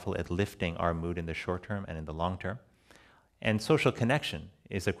incredibly powerful at lifting our mood in the short term and in the long term. And social connection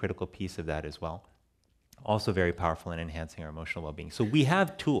is a critical piece of that as well. Also very powerful in enhancing our emotional well-being. So we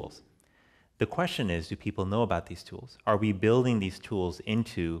have tools. The question is, do people know about these tools? Are we building these tools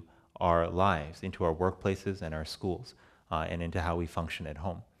into our lives, into our workplaces and our schools, and into how we function at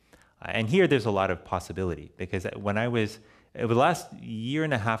home? And here there's a lot of possibility, because when over the last year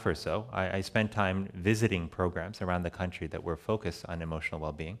and a half or so, I spent time visiting programs around the country that were focused on emotional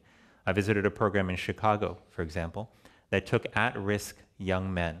well-being. I visited a program in Chicago, for example, that took at-risk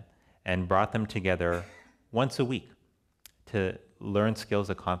young men and brought them together once a week to learn skills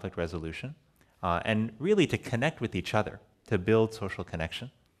of conflict resolution, and really to connect with each other, to build social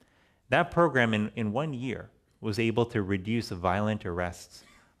connection. That program in 1 year was able to reduce violent arrests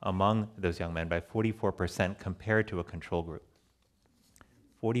among those young men by 44% compared to a control group.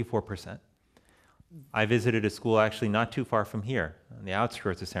 44%. I visited a school actually not too far from here, on the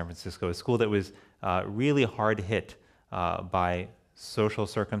outskirts of San Francisco, a school that was really hard hit by social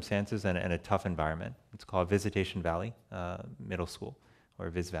circumstances and a tough environment. It's called Visitation Valley Middle School, or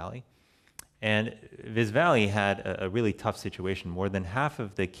Viz Valley. And Viz Valley had a really tough situation. More than half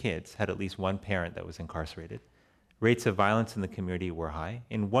of the kids had at least one parent that was incarcerated. Rates of violence in the community were high.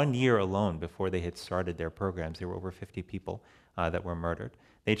 In 1 year alone, before they had started their programs, there were over 50 people that were murdered.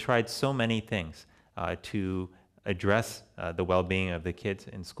 They tried so many things to address the well-being of the kids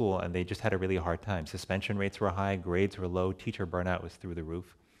in school, and they just had a really hard time. Suspension rates were high, grades were low, teacher burnout was through the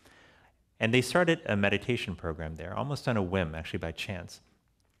roof. And they started a meditation program there, almost on a whim, actually by chance.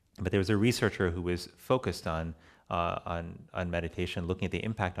 But there was a researcher who was focused on meditation, looking at the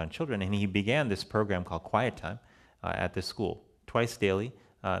impact on children, and he began this program called Quiet Time at the school, twice daily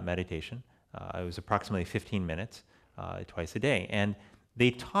meditation. It was approximately 15 minutes twice a day. And they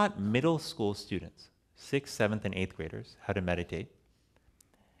taught middle school students, 6th, 7th, and 8th graders, how to meditate.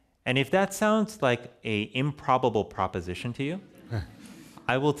 And if that sounds like an improbable proposition to you,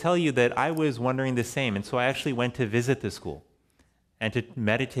 I will tell you that I was wondering the same. And so I actually went to visit the school and to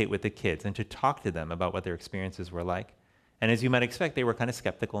meditate with the kids and to talk to them about what their experiences were like. And as you might expect, they were kind of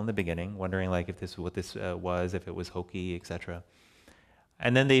skeptical in the beginning, wondering like if this was, if it was hokey, etc.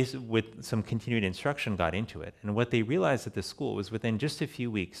 And then they, with some continued instruction, got into it. And what they realized at the school was within just a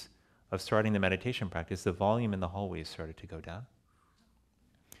few weeks of starting the meditation practice, the volume in the hallways started to go down.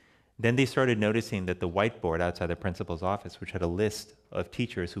 Then they started noticing that the whiteboard outside the principal's office, which had a list of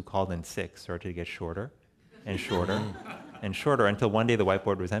teachers who called in sick, started to get shorter and shorter and shorter until one day the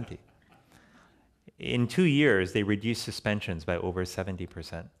whiteboard was empty. In 2 years, they reduced suspensions by over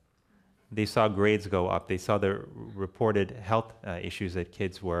 70%. They saw grades go up. They saw the reported health issues that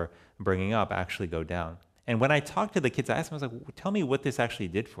kids were bringing up actually go down. And when I talked to the kids, I asked them, I was like, tell me what this actually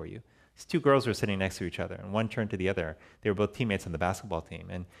did for you. These two girls were sitting next to each other, and one turned to the other. They were both teammates on the basketball team.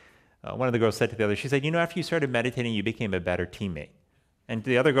 And one of the girls said to the other, she said, after you started meditating, you became a better teammate. And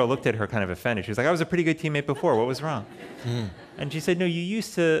the other girl looked at her kind of offended. She was like, I was a pretty good teammate before. What was wrong? And she said, no, you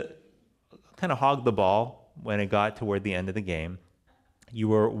used to kind of hog the ball when it got toward the end of the game. You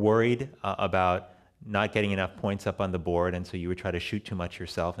were worried about not getting enough points up on the board, and so you would try to shoot too much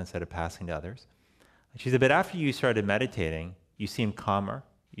yourself instead of passing to others. She said, but after you started meditating, you seemed calmer.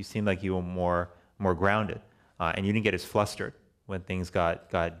 You seemed like you were more grounded, and you didn't get as flustered when things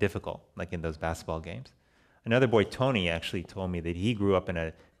got difficult, like in those basketball games. Another boy, Tony, actually told me that he grew up in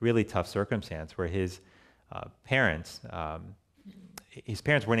a really tough circumstance where his parents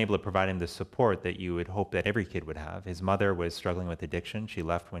weren't able to provide him the support that you would hope that every kid would have. His mother was struggling with addiction. She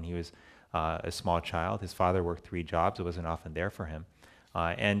left when he was a small child. His father worked 3 jobs. It wasn't often there for him.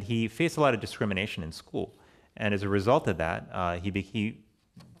 And he faced a lot of discrimination in school. And as a result of that, he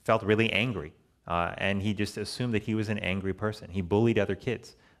felt really angry. And he just assumed that he was an angry person. He bullied other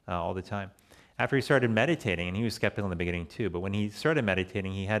kids all the time. After he started meditating, and he was skeptical in the beginning too, but when he started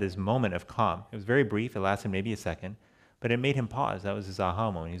meditating, he had his moment of calm. It was very brief, it lasted maybe a second, but it made him pause. That was his aha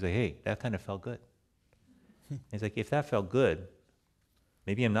moment. He's like, hey, that kind of felt good. He's like, if that felt good,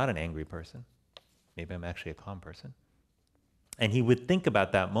 maybe I'm not an angry person. Maybe I'm actually a calm person. And he would think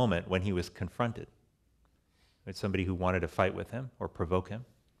about that moment when he was confronted with somebody who wanted to fight with him or provoke him.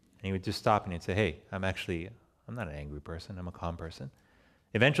 And he would just stop and he'd say, hey, I'm not an angry person, I'm a calm person.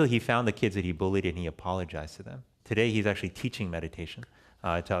 Eventually he found the kids that he bullied and he apologized to them. Today he's actually teaching meditation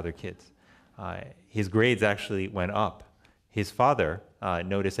to other kids. His grades actually went up. His father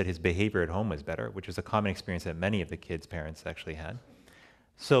noticed that his behavior at home was better, which was a common experience that many of the kids' parents actually had.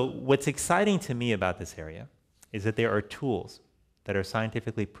 So what's exciting to me about this area is that there are tools that are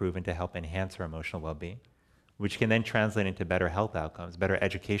scientifically proven to help enhance our emotional well-being, which can then translate into better health outcomes, better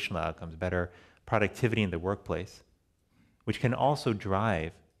educational outcomes, better productivity in the workplace, which can also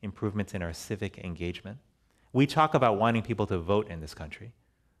drive improvements in our civic engagement. We talk about wanting people to vote in this country.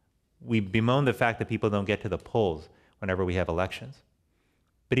 We bemoan the fact that people don't get to the polls whenever we have elections.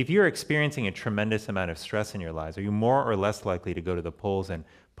 But if you're experiencing a tremendous amount of stress in your lives, are you more or less likely to go to the polls and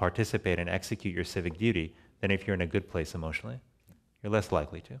participate and execute your civic duty than if you're in a good place emotionally? You're less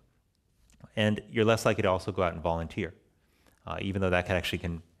likely to. And you're less likely to also go out and volunteer, even though that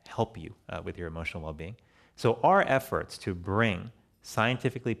can help you with your emotional well-being. So our efforts to bring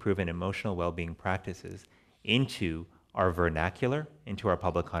scientifically proven emotional well-being practices into our vernacular, into our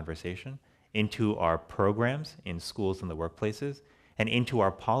public conversation, into our programs in schools and the workplaces, and into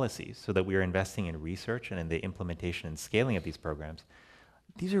our policies so that we are investing in research and in the implementation and scaling of these programs,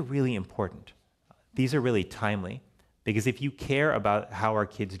 these are really important. These are really timely, because if you care about how our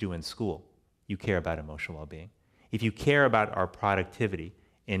kids do in school, you care about emotional well-being. If you care about our productivity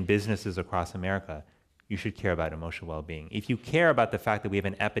in businesses across America, you should care about emotional well-being. If you care about the fact that we have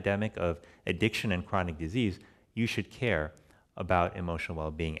an epidemic of addiction and chronic disease, you should care about emotional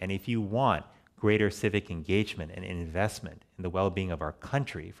well-being. And if you want greater civic engagement and investment in the well-being of our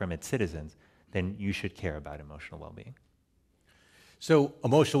country from its citizens, then you should care about emotional well-being. So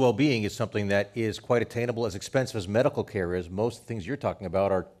emotional well-being is something that is quite attainable, as expensive as medical care is. Most things you're talking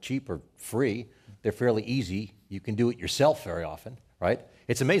about are cheap or free. They're fairly easy. You can do it yourself very often, right?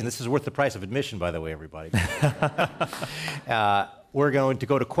 It's amazing. This is worth the price of admission, by the way, everybody. We're going to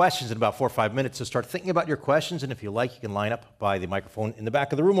go to questions in about 4 or 5 minutes, so start thinking about your questions, and if you like, you can line up by the microphone in the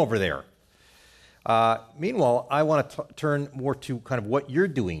back of the room over there. Meanwhile, I want to turn more to kind of what you're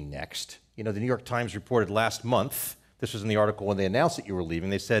doing next. You know, the New York Times reported last month, this was in the article when they announced that you were leaving,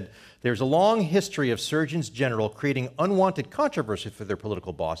 they said, there's a long history of surgeons general creating unwanted controversy for their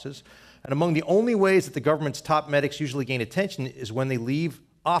political bosses, and among the only ways that the government's top medics usually gain attention is when they leave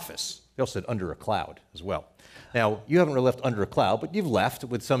office. They also said under a cloud as well. Now, you haven't really left under a cloud, but you've left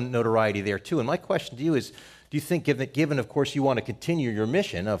with some notoriety there too. And my question to you is, do you think, given of course, you want to continue your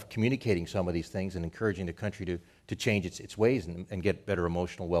mission of communicating some of these things and encouraging the country to change its ways and get better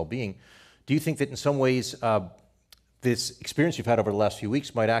emotional well-being, do you think that in some ways this experience you've had over the last few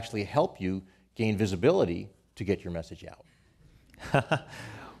weeks might actually help you gain visibility to get your message out?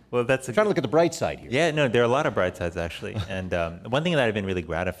 Well, I'm trying to look at the bright side here. Yeah, no, there are a lot of bright sides actually. And one thing that I've been really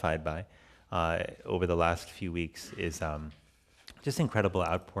gratified by over the last few weeks is just incredible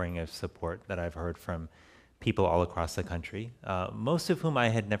outpouring of support that I've heard from people all across the country, most of whom I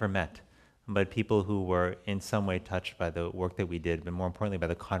had never met, but people who were in some way touched by the work that we did, but more importantly by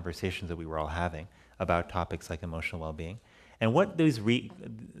the conversations that we were all having about topics like emotional well-being. And what these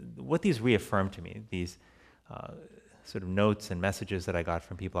reaffirmed to me, these sort of notes and messages that I got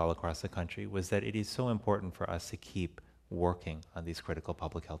from people all across the country, was that it is so important for us to keep working on these critical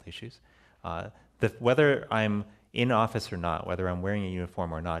public health issues. Whether I'm in office or not, whether I'm wearing a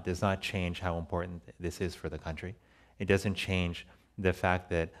uniform or not, does not change how important this is for the country. It doesn't change the fact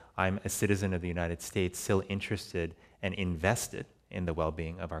that I'm a citizen of the United States, still interested and invested in the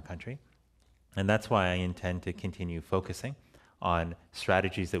well-being of our country. And that's why I intend to continue focusing on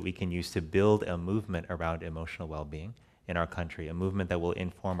strategies that we can use to build a movement around emotional well-being in our country, a movement that will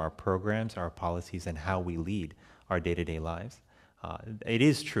inform our programs, our policies, and how we lead our day-to-day lives. It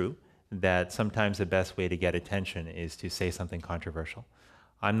is true that sometimes the best way to get attention is to say something controversial.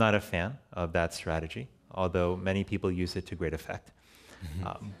 I'm not a fan of that strategy, although many people use it to great effect.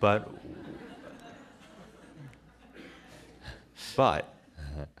 But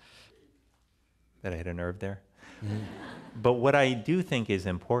did I hit a nerve there? But what I do think is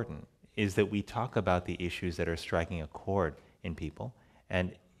important is that we talk about the issues that are striking a chord in people.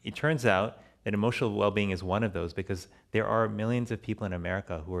 And it turns out that emotional well-being is one of those, because there are millions of people in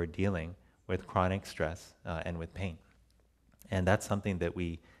America who are dealing with chronic stress and with pain. And that's something that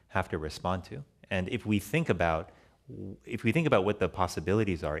we have to respond to. And if we think about what the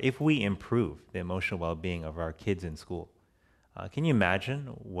possibilities are, if we improve the emotional well-being of our kids in school, can you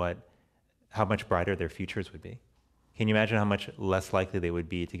imagine how much brighter their futures would be? Can you imagine how much less likely they would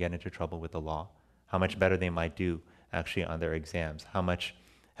be to get into trouble with the law? How much better they might do actually on their exams? How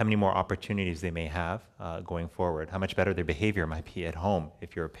many more opportunities they may have going forward? How much better their behavior might be at home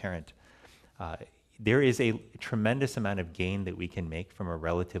if you're a parent? There is a tremendous amount of gain that we can make from a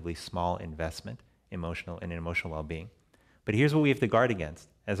relatively small investment in emotional well-being. But here's what we have to guard against.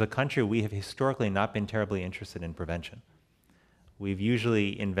 As a country, we have historically not been terribly interested in prevention. We've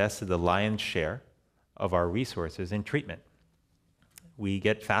usually invested the lion's share of our resources in treatment. We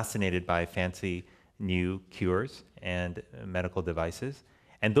get fascinated by fancy new cures and medical devices,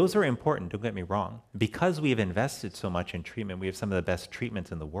 and those are important, don't get me wrong. Because we have invested so much in treatment, we have some of the best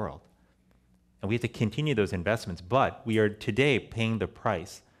treatments in the world. And we have to continue those investments, but we are today paying the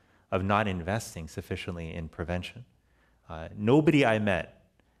price of not investing sufficiently in prevention. Nobody I met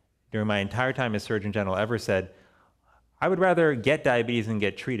during my entire time as Surgeon General ever said, I would rather get diabetes and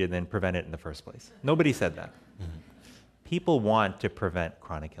get treated than prevent it in the first place. Nobody said that. Mm-hmm. People want to prevent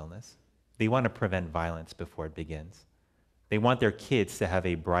chronic illness. They want to prevent violence before it begins. They want their kids to have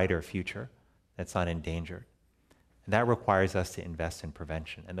a brighter future that's not endangered. And that requires us to invest in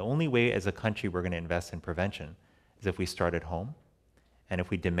prevention. And the only way as a country we're going to invest in prevention is if we start at home and if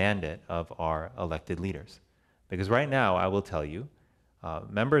we demand it of our elected leaders. Because right now, I will tell you,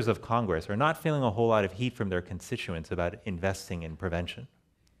 members of Congress are not feeling a whole lot of heat from their constituents about investing in prevention.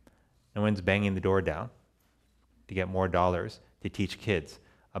 No one's banging the door down to get more dollars to teach kids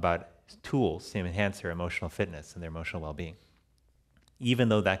about tools to enhance their emotional fitness and their emotional well-being, even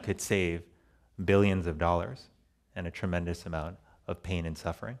though that could save billions of dollars and a tremendous amount of pain and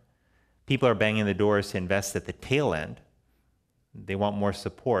suffering. People are banging the doors to invest at the tail end. They want more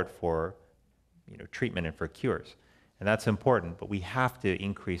support for treatment and for cures. And that's important, but we have to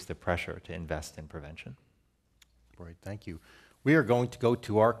increase the pressure to invest in prevention. Great, thank you. We are going to go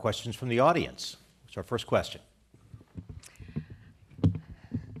to our questions from the audience. What's our first question?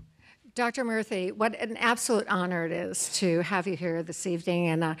 Dr. Murthy, what an absolute honor it is to have you here this evening.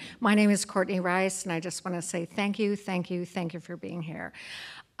 And my name is Courtney Rice, and I just want to say thank you for being here.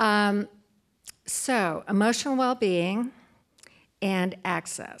 So, emotional well-being and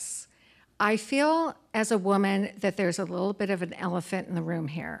access. I feel as a woman that there's a little bit of an elephant in the room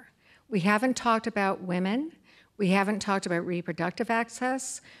here. We haven't talked about women. We haven't talked about reproductive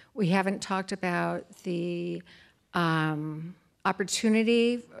access. We haven't talked about the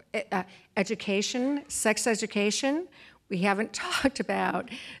opportunity, education, sex education. We haven't talked about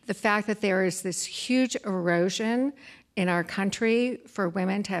the fact that there is this huge erosion in our country for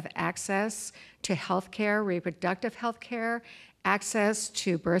women to have access to health care, reproductive health care, access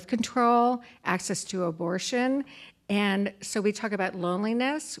to birth control, access to abortion. And so we talk about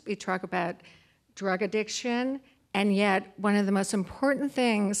loneliness, we talk about drug addiction, and yet one of the most important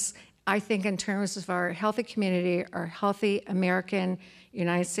things, I think, in terms of our healthy community, our healthy American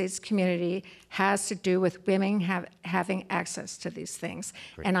United States community, has to do with women having access to these things.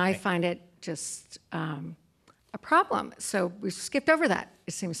 Great. And I find it just a problem. So we skipped over that,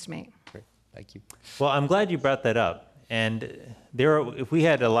 it seems to me. Great, thank you. Well, I'm glad you brought that up. And if we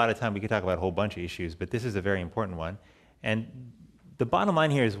had a lot of time, we could talk about a whole bunch of issues, but this is a very important one. And the bottom line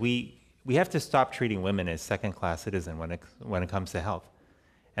here is we have to stop treating women as second-class citizens when it comes to health.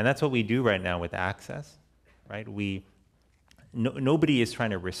 And that's what we do right now with access, right? Nobody is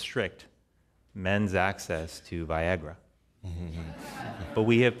trying to restrict men's access to Viagra. But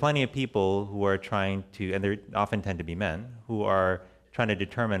we have plenty of people who are trying to, and they often tend to be men, who are trying to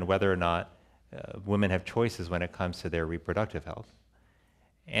determine whether or not women have choices when it comes to their reproductive health.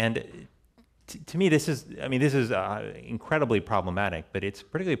 And to me, this is incredibly problematic, but it's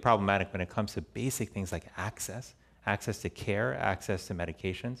particularly problematic when it comes to basic things like access to care, access to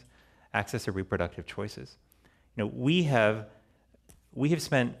medications, access to reproductive choices. We have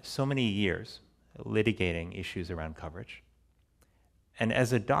spent so many years litigating issues around coverage. And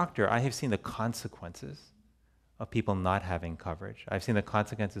as a doctor, I have seen the consequences of people not having coverage. I've seen the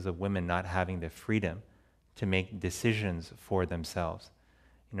consequences of women not having the freedom to make decisions for themselves.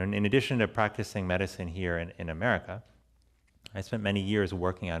 In addition to practicing medicine here in America, I spent many years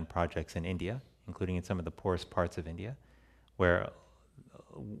working on projects in India, including in some of the poorest parts of India, where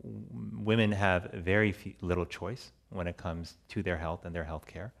women have very little choice when it comes to their health and their health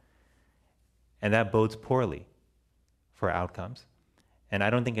care. And that bodes poorly for outcomes. And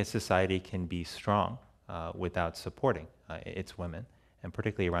I don't think a society can be strong without supporting its women, and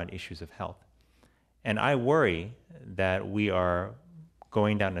particularly around issues of health. And I worry that we are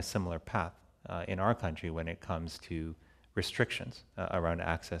going down a similar path in our country when it comes to restrictions around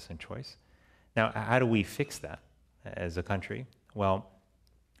access and choice. Now, how do we fix that as a country? Well,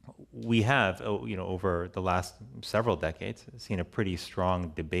 we have, over the last several decades, seen a pretty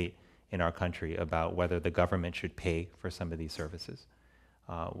strong debate in our country about whether the government should pay for some of these services,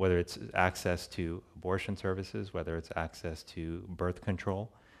 whether it's access to abortion services, whether it's access to birth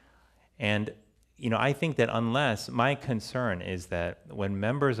control. And I think that my concern is that when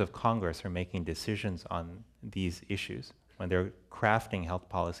members of Congress are making decisions on these issues, when they're crafting health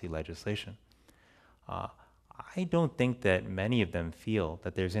policy legislation, I don't think that many of them feel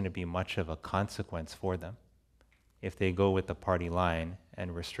that there's going to be much of a consequence for them if they go with the party line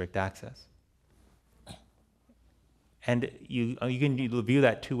and restrict access. And you can view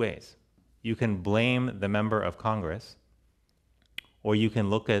that two ways. You can blame the member of Congress, or you can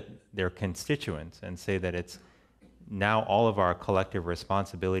look at their constituents and say that it's now all of our collective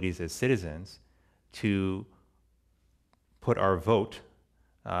responsibilities as citizens to put our vote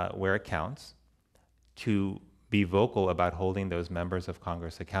where it counts, to be vocal about holding those members of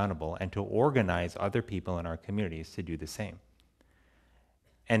Congress accountable, and to organize other people in our communities to do the same.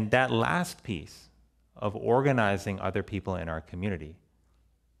 And that last piece of organizing other people in our community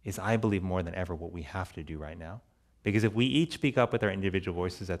is, I believe, more than ever what we have to do right now. Because if we each speak up with our individual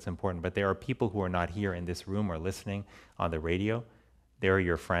voices, that's important. But there are people who are not here in this room or listening on the radio. They're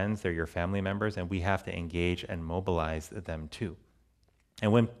your friends, they're your family members, and we have to engage and mobilize them too.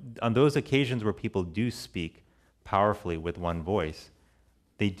 And when on those occasions where people do speak powerfully with one voice,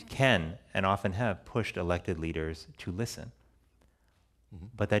 they can and often have pushed elected leaders to listen. Mm-hmm.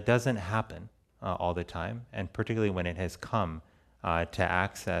 But that doesn't happen all the time, and particularly when it has come to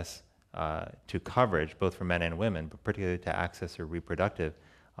access to coverage, both for men and women, but particularly to access to reproductive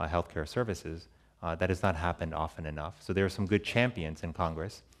healthcare services, that has not happened often enough. So there are some good champions in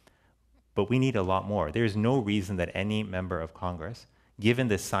Congress, but we need a lot more. There's no reason that any member of Congress, given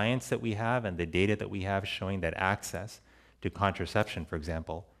the science that we have and the data that we have showing that access to contraception, for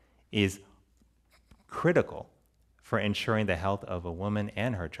example, is critical for ensuring the health of a woman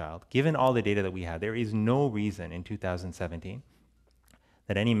and her child, given all the data that we have, there is no reason in 2017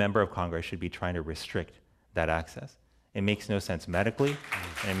 that any member of Congress should be trying to restrict that access. It makes no sense medically,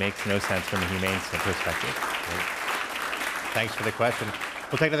 and it makes no sense from a humane perspective. Great. Thanks for the question.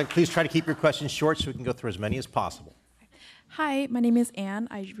 We'll take another. Please try to keep your questions short so we can go through as many as possible. Hi, my name is Anne.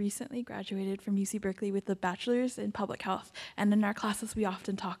 I recently graduated from UC Berkeley with a bachelor's in public health. And in our classes, we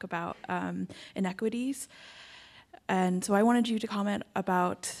often talk about inequities. And so I wanted you to comment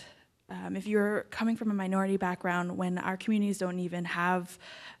about if you're coming from a minority background, when our communities don't even have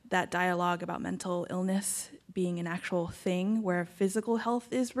that dialogue about mental illness being an actual thing where physical health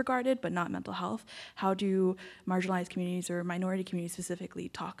is regarded but not mental health, how do marginalized communities or minority communities specifically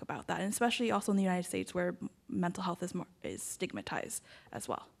talk about that? And especially also in the United States where mental health is stigmatized as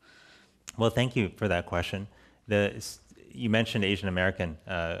well. Well, thank you for that question. You mentioned Asian American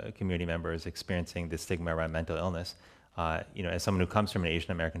community members experiencing the stigma around mental illness. As someone who comes from an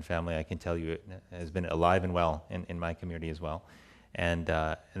Asian American family, I can tell you it has been alive and well in my community as well. And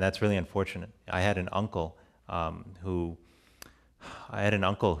that's really unfortunate. I had an uncle who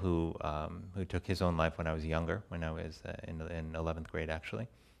took his own life when I was younger, when I was in 11th grade actually.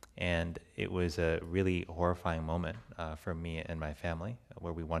 And it was a really horrifying moment for me and my family,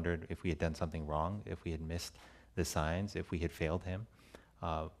 where we wondered if we had done something wrong, if we had missed the signs, if we had failed him.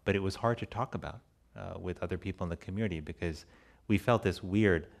 But it was hard to talk about with other people in the community because we felt this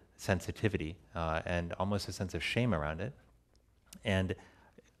weird sensitivity and almost a sense of shame around it. And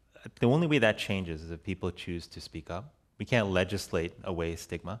the only way that changes is if people choose to speak up. We can't legislate away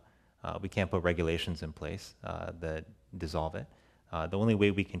stigma. We can't put regulations in place that dissolve it. The only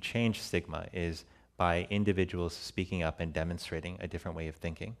way we can change stigma is by individuals speaking up and demonstrating a different way of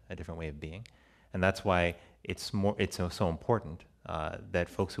thinking, a different way of being. And that's why it's so important that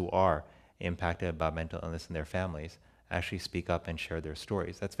folks who are impacted by mental illness in their families actually speak up and share their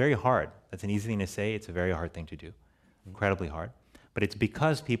stories. That's very hard. That's an easy thing to say. It's a very hard thing to do, incredibly hard. But it's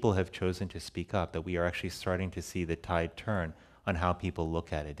because people have chosen to speak up that we are actually starting to see the tide turn on how people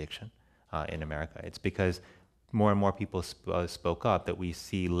look at addiction in America. It's because more and more people spoke up that we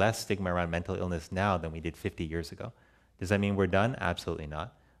see less stigma around mental illness now than we did 50 years ago. Does that mean we're done? Absolutely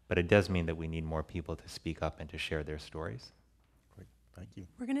not. But it does mean that we need more people to speak up and to share their stories. Great, thank you.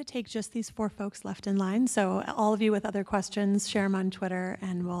 We're going to take just these 4 folks left in line. So all of you with other questions, share them on Twitter,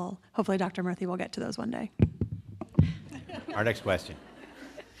 and hopefully Dr. Murthy will get to those one day. Our next question.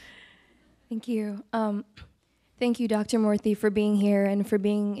 Thank you. Thank you, Dr. Murthy, for being here and for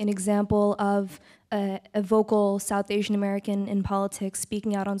being an example of a vocal South Asian American in politics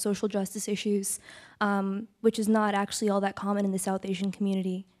speaking out on social justice issues, which is not actually all that common in the South Asian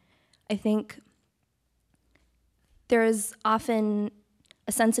community. I think there is often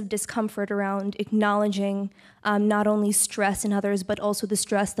a sense of discomfort around acknowledging not only stress in others, but also the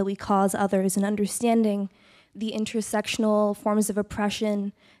stress that we cause others, and understanding the intersectional forms of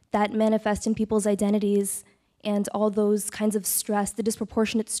oppression that manifest in people's identities and all those kinds of stress, the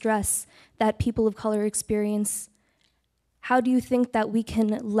disproportionate stress that people of color experience. How do you think that we can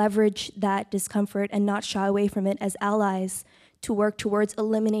leverage that discomfort and not shy away from it as allies to work towards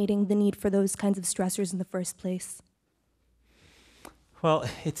eliminating the need for those kinds of stressors in the first place? Well,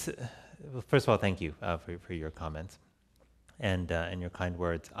 well, first of all, thank you for your comments and your kind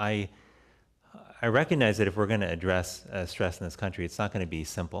words. I recognize that if we're going to address stress in this country, it's not going to be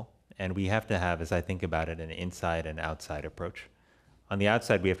simple. And we have to have, as I think about it, an inside and outside approach. On the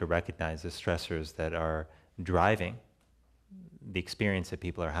outside, we have to recognize the stressors that are driving the experience that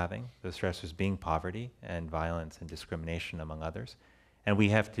people are having, those stressors being poverty and violence and discrimination, among others. And we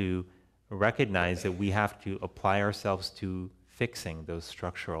have to recognize that we have to apply ourselves to fixing those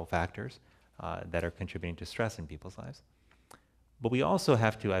structural factors that are contributing to stress in people's lives. But we also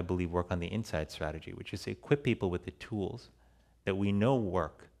have to, I believe, work on the inside strategy, which is to equip people with the tools that we know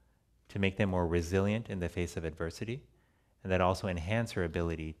work to make them more resilient in the face of adversity, and that also enhance their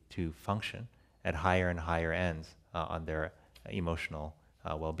ability to function at higher and higher ends on their emotional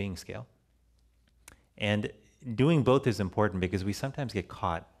well-being scale. And doing both is important because we sometimes get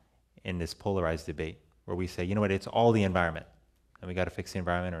caught in this polarized debate where we say, you know what, it's all the environment, and we got to fix the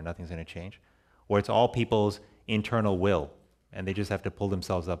environment or nothing's going to change. Or it's all people's internal will, and they just have to pull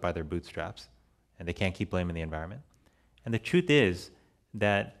themselves up by their bootstraps, and they can't keep blaming the environment. And the truth is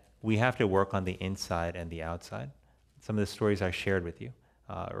that we have to work on the inside and the outside. Some of the stories I shared with you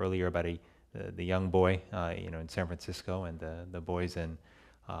earlier about the young boy in San Francisco and the boys in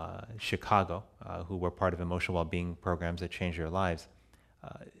Chicago who were part of emotional well-being programs that changed their lives.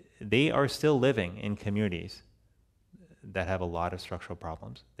 They are still living in communities that have a lot of structural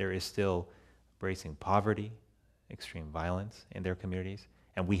problems. There is still bracing poverty, extreme violence in their communities,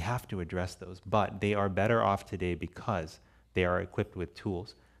 and we have to address those. But they are better off today because they are equipped with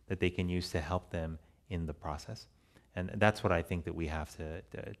tools that they can use to help them in the process. And that's what I think that we have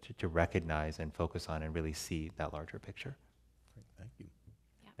to recognize and focus on and really see that larger picture. Great, thank you.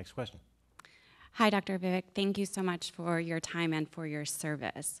 Yeah. Next question. Hi, Dr. Vivek. Thank you so much for your time and for your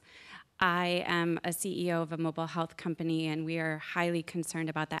service. I am a CEO of a mobile health company, and we are highly concerned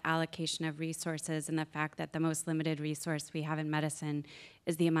about the allocation of resources and the fact that the most limited resource we have in medicine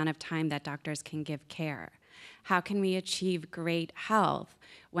is the amount of time that doctors can give care. How can we achieve great health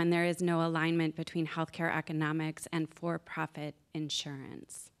when there is no alignment between healthcare economics and for-profit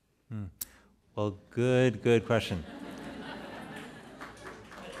insurance? Well, good question.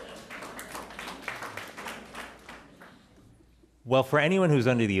 Well, for anyone who's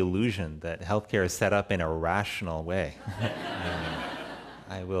under the illusion that healthcare is set up in a rational way,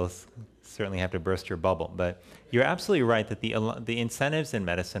 I will certainly have to burst your bubble. But you're absolutely right that the incentives in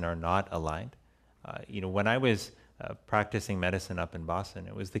medicine are not aligned. When I was practicing medicine up in Boston,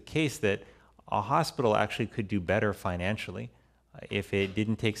 it was the case that a hospital actually could do better financially if it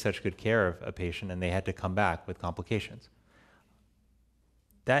didn't take such good care of a patient and they had to come back with complications.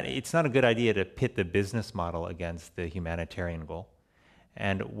 It's not a good idea to pit the business model against the humanitarian goal.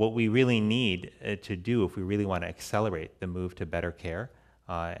 And what we really need to do if we really want to accelerate the move to better care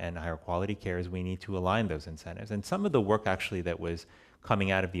and higher quality care is we need to align those incentives. And some of the work actually that was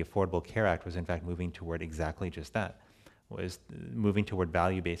coming out of the Affordable Care Act was in fact moving toward exactly just that, was moving toward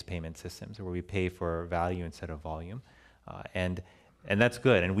value-based payment systems where we pay for value instead of volume. And that's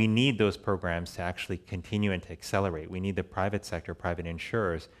good, and we need those programs to actually continue and to accelerate. We need the private sector, private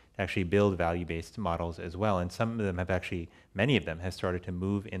insurers, to actually build value-based models as well, and some of them have actually, many of them have started to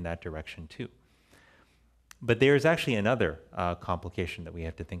move in that direction too. But there's actually another complication that we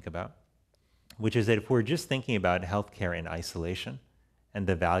have to think about, which is that if we're just thinking about healthcare in isolation, and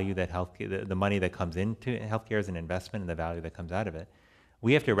the value that healthcare, the money that comes into healthcare as an investment and the value that comes out of it,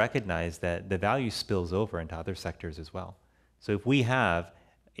 we have to recognize that the value spills over into other sectors as well. So if we have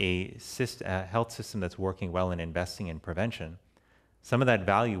a health system that's working well in investing in prevention, some of that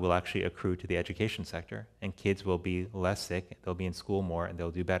value will actually accrue to the education sector, and kids will be less sick, they'll be in school more, and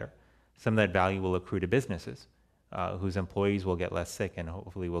they'll do better. Some of that value will accrue to businesses, whose employees will get less sick and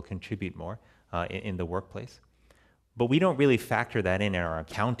hopefully will contribute more in the workplace. But we don't really factor that in our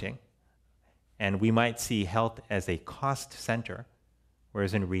accounting, and we might see health as a cost center,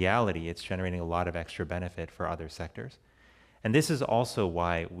 whereas in reality, it's generating a lot of extra benefit for other sectors. And this is also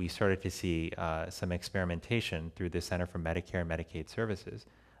why we started to see some experimentation through the Center for Medicare and Medicaid Services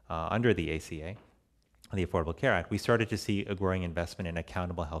under the ACA, the Affordable Care Act. We started to see a growing investment in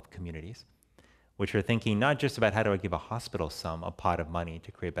accountable health communities, which are thinking not just about how do I give a hospital a pot of money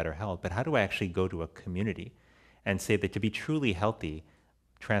to create better health, but how do I actually go to a community and say that to be truly healthy,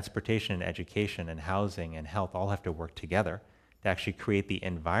 transportation and education and housing and health all have to work together to actually create the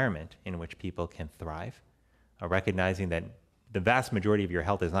environment in which people can thrive, recognizing that the vast majority of your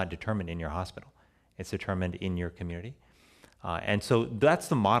health is not determined in your hospital. It's determined in your community. And so that's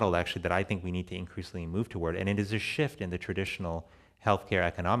the model actually that I think we need to increasingly move toward. And it is a shift in the traditional healthcare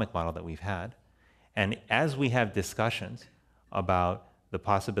economic model that we've had. And as we have discussions about the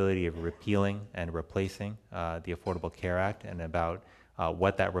possibility of repealing and replacing the Affordable Care Act and about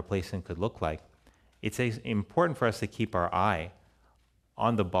what that replacement could look like, it's important for us to keep our eye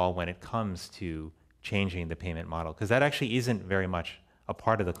on the ball when it comes to changing the payment model, because that actually isn't very much a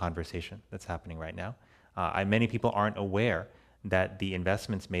part of the conversation that's happening right now. Many people aren't aware that the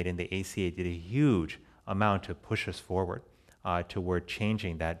investments made in the ACA did a huge amount to push us forward toward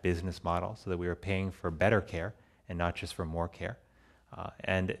changing that business model so that we were paying for better care and not just for more care.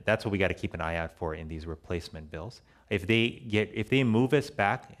 And that's what we got to keep an eye out for in these replacement bills. If they move us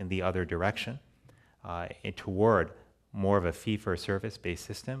back in the other direction toward more of a fee-for-service based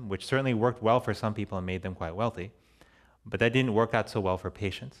system, which certainly worked well for some people and made them quite wealthy, but that didn't work out so well for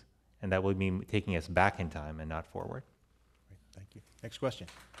patients, and that would mean taking us back in time and not forward. Great, thank you. Next question.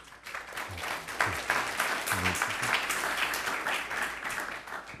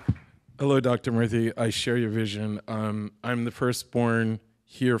 Hello, Dr. Murthy. I share your vision. I'm the firstborn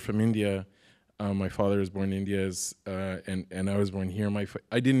here from India. My father was born in India, and I was born here.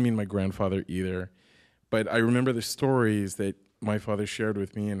 I didn't mean my grandfather either, but I remember the stories that my father shared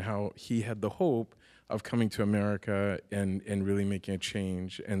with me and how he had the hope of coming to America and really making a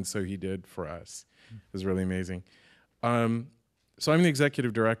change, and so he did for us. It was really amazing. So I'm the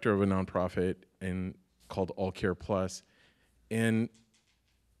executive director of a nonprofit called All Care Plus, and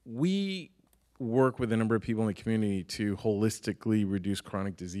we work with a number of people in the community to holistically reduce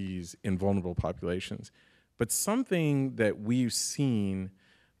chronic disease in vulnerable populations. But something that we've seen,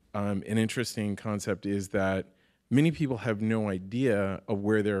 an interesting concept, is that many people have no idea of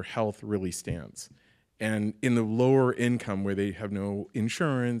where their health really stands. And in the lower income, where they have no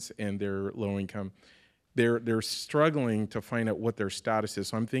insurance and they're low income, they're struggling to find out what their status is.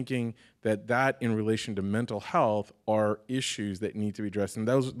 So I'm thinking that in relation to mental health are issues that need to be addressed, and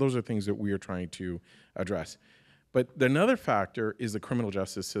those are things that we are trying to address. But another factor is the criminal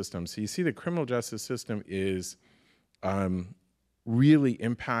justice system. So you see the criminal justice system is really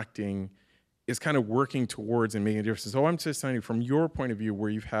impacting, is kind of working towards and making a difference. So I'm just saying, from your point of view, where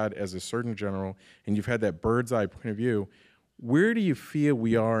you've had as a Surgeon General, and you've had that bird's eye point of view, where do you feel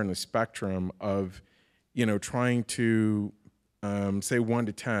we are in the spectrum of trying to say 1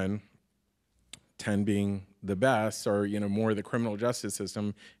 to 10, 10 being the best, or more the criminal justice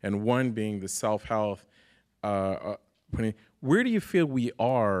system, and 1 being the self-health. Where do you feel we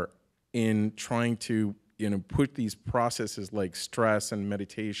are in trying to put these processes like stress and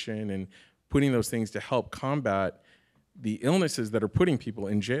meditation and putting those things to help combat the illnesses that are putting people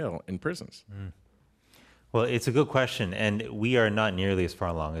in jail and prisons? Well, it's a good question, and we are not nearly as far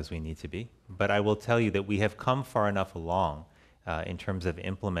along as we need to be. But I will tell you that we have come far enough along in terms of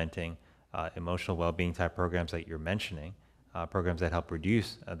implementing emotional well-being type programs that you're mentioning, programs that help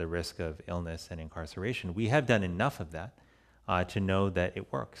reduce the risk of illness and incarceration. We have done enough of that to know that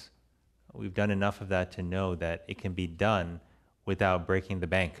it works. We've done enough of that to know that it can be done without breaking the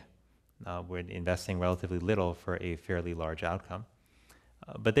bank. We're investing relatively little for a fairly large outcome.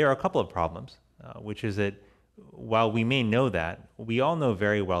 But there are a couple of problems. Which is that while we may know that, we all know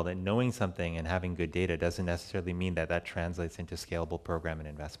very well that knowing something and having good data doesn't necessarily mean that that translates into scalable program and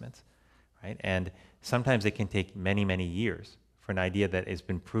investments, right? And sometimes it can take many, many years for an idea that has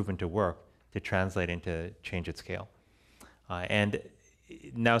been proven to work to translate into change at scale. And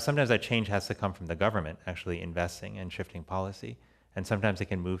now sometimes that change has to come from the government actually investing and shifting policy, and sometimes it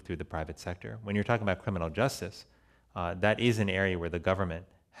can move through the private sector. When you're talking about criminal justice, that is an area where the government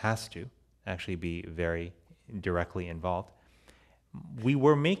has to actually be very directly involved. We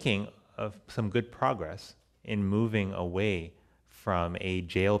were making some good progress in moving away from a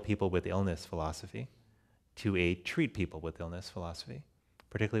jail people with illness philosophy to a treat people with illness philosophy,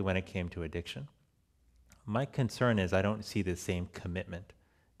 particularly when it came to addiction. My concern is I don't see the same commitment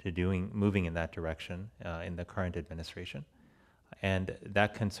to moving in that direction in the current administration. And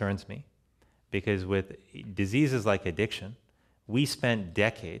that concerns me, because with diseases like addiction, we spent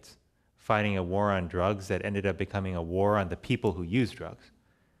decades fighting a war on drugs that ended up becoming a war on the people who use drugs.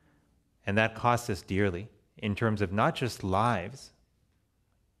 And that cost us dearly in terms of not just lives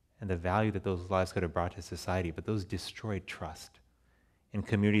and the value that those lives could have brought to society, but those destroyed trust in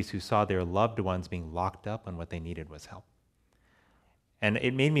communities who saw their loved ones being locked up when what they needed was help. And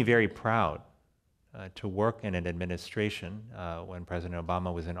it made me very proud to work in an administration when President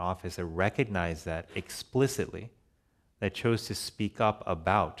Obama was in office that recognized that explicitly, that chose to speak up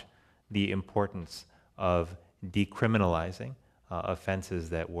about the importance of decriminalizing offenses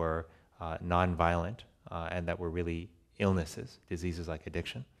that were nonviolent and that were really illnesses, diseases like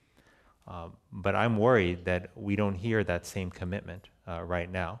addiction. But I'm worried that we don't hear that same commitment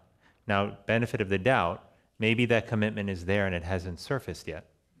right now. Now, benefit of the doubt, maybe that commitment is there and it hasn't surfaced yet.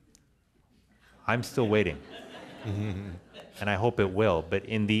 I'm still waiting. And I hope it will. But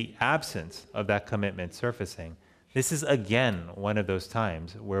in the absence of that commitment surfacing, this is again one of those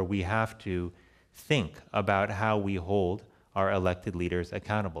times where we have to think about how we hold our elected leaders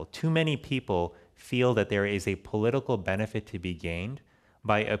accountable. Too many people feel that there is a political benefit to be gained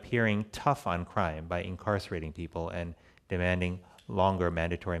by appearing tough on crime, by incarcerating people and demanding longer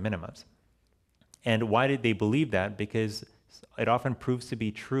mandatory minimums. And why did they believe that? Because it often proves to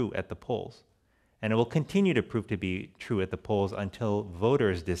be true at the polls. And it will continue to prove to be true at the polls until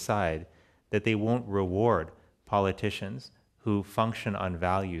voters decide that they won't reward politicians who function on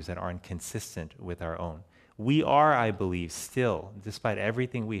values that aren't consistent with our own. We are, I believe, still, despite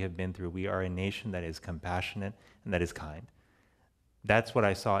everything we have been through, we are a nation that is compassionate and that is kind. That's what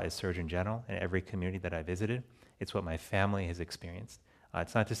I saw as Surgeon General in every community that I visited. It's what my family has experienced.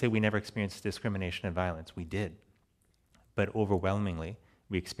 It's not to say we never experienced discrimination and violence. We did. But overwhelmingly,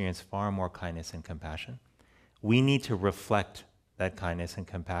 we experienced far more kindness and compassion. We need to reflect that kindness and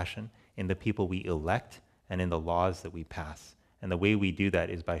compassion in the people we elect and in the laws that we pass. And the way we do that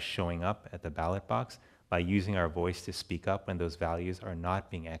is by showing up at the ballot box, by using our voice to speak up when those values are not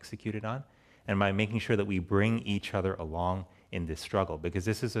being executed on, and by making sure that we bring each other along in this struggle, because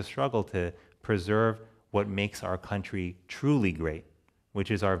this is a struggle to preserve what makes our country truly great,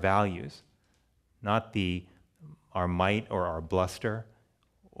 which is our values, not our might or our bluster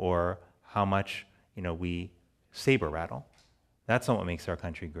or how much we saber rattle. That's not what makes our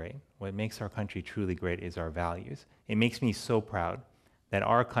country great. What makes our country truly great is our values. It makes me so proud that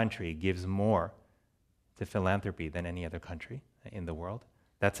our country gives more to philanthropy than any other country in the world.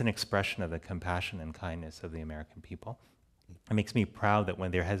 That's an expression of the compassion and kindness of the American people. It makes me proud that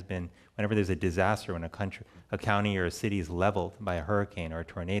whenever there's a disaster, when a county or a city is leveled by a hurricane or a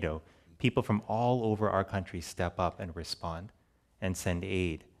tornado, people from all over our country step up and respond and send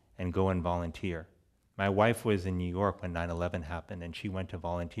aid and go and volunteer. My wife was in New York when 9/11 happened, and she went to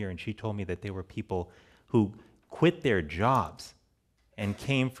volunteer, and she told me that there were people who quit their jobs and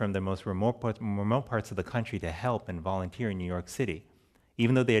came from the most remote parts of the country to help and volunteer in New York City,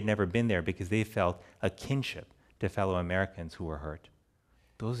 even though they had never been there, because they felt a kinship to fellow Americans who were hurt.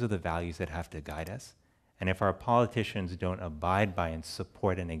 Those are the values that have to guide us. And if our politicians don't abide by and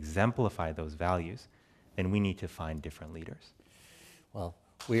support and exemplify those values, then we need to find different leaders. Well,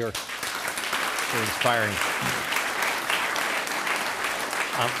 we're inspiring.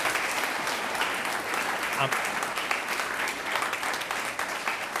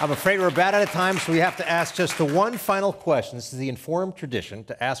 I'm afraid we're about out of time, so we have to ask just the one final question. This is the INFORUM tradition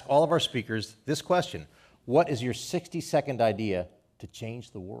to ask all of our speakers this question. What is your 60-second idea to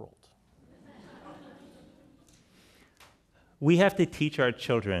change the world? We have to teach our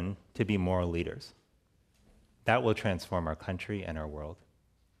children to be moral leaders. That will transform our country and our world.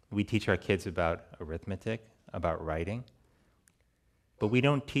 We teach our kids about arithmetic, about writing, but we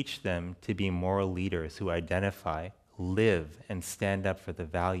don't teach them to be moral leaders who identify, live, and stand up for the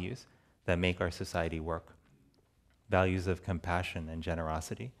values that make our society work. Values of compassion and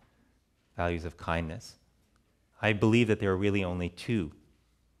generosity, values of kindness. I believe that there are really only two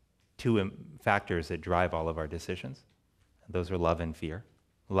factors that drive all of our decisions. Those are love and fear.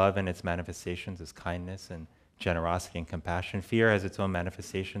 Love and its manifestations is kindness and generosity and compassion. Fear has its own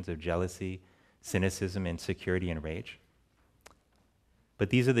manifestations of jealousy, cynicism, insecurity, and rage. But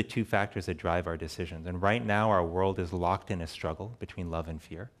these are the two factors that drive our decisions. And right now, our world is locked in a struggle between love and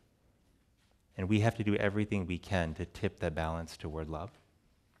fear. And we have to do everything we can to tip that balance toward love.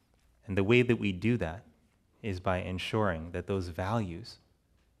 And the way that we do that is by ensuring that those values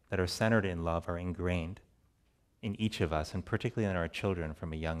that are centered in love are ingrained in each of us, and particularly in our children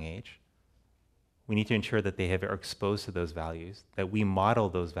from a young age. We need to ensure that they are exposed to those values, that we model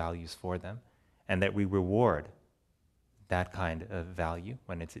those values for them, and that we reward that kind of value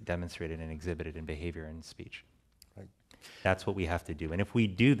when it's demonstrated and exhibited in behavior and speech. Right. That's what we have to do. And if we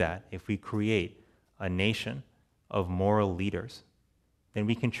do that, if we create a nation of moral leaders, then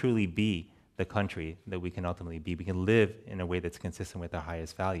we can truly be the country that we can ultimately be. We can live in a way that's consistent with our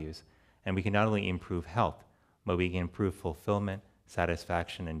highest values. And we can not only improve health, but we can improve fulfillment,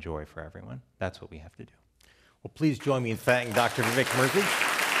 satisfaction, and joy for everyone. That's what we have to do. Well, please join me in thanking Dr. Vivek Murthy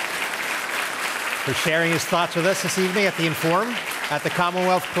for sharing his thoughts with us this evening at the INFORUM at the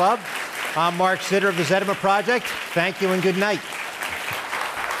Commonwealth Club. I'm Mark Zitter of the Zetema Project. Thank you and good night.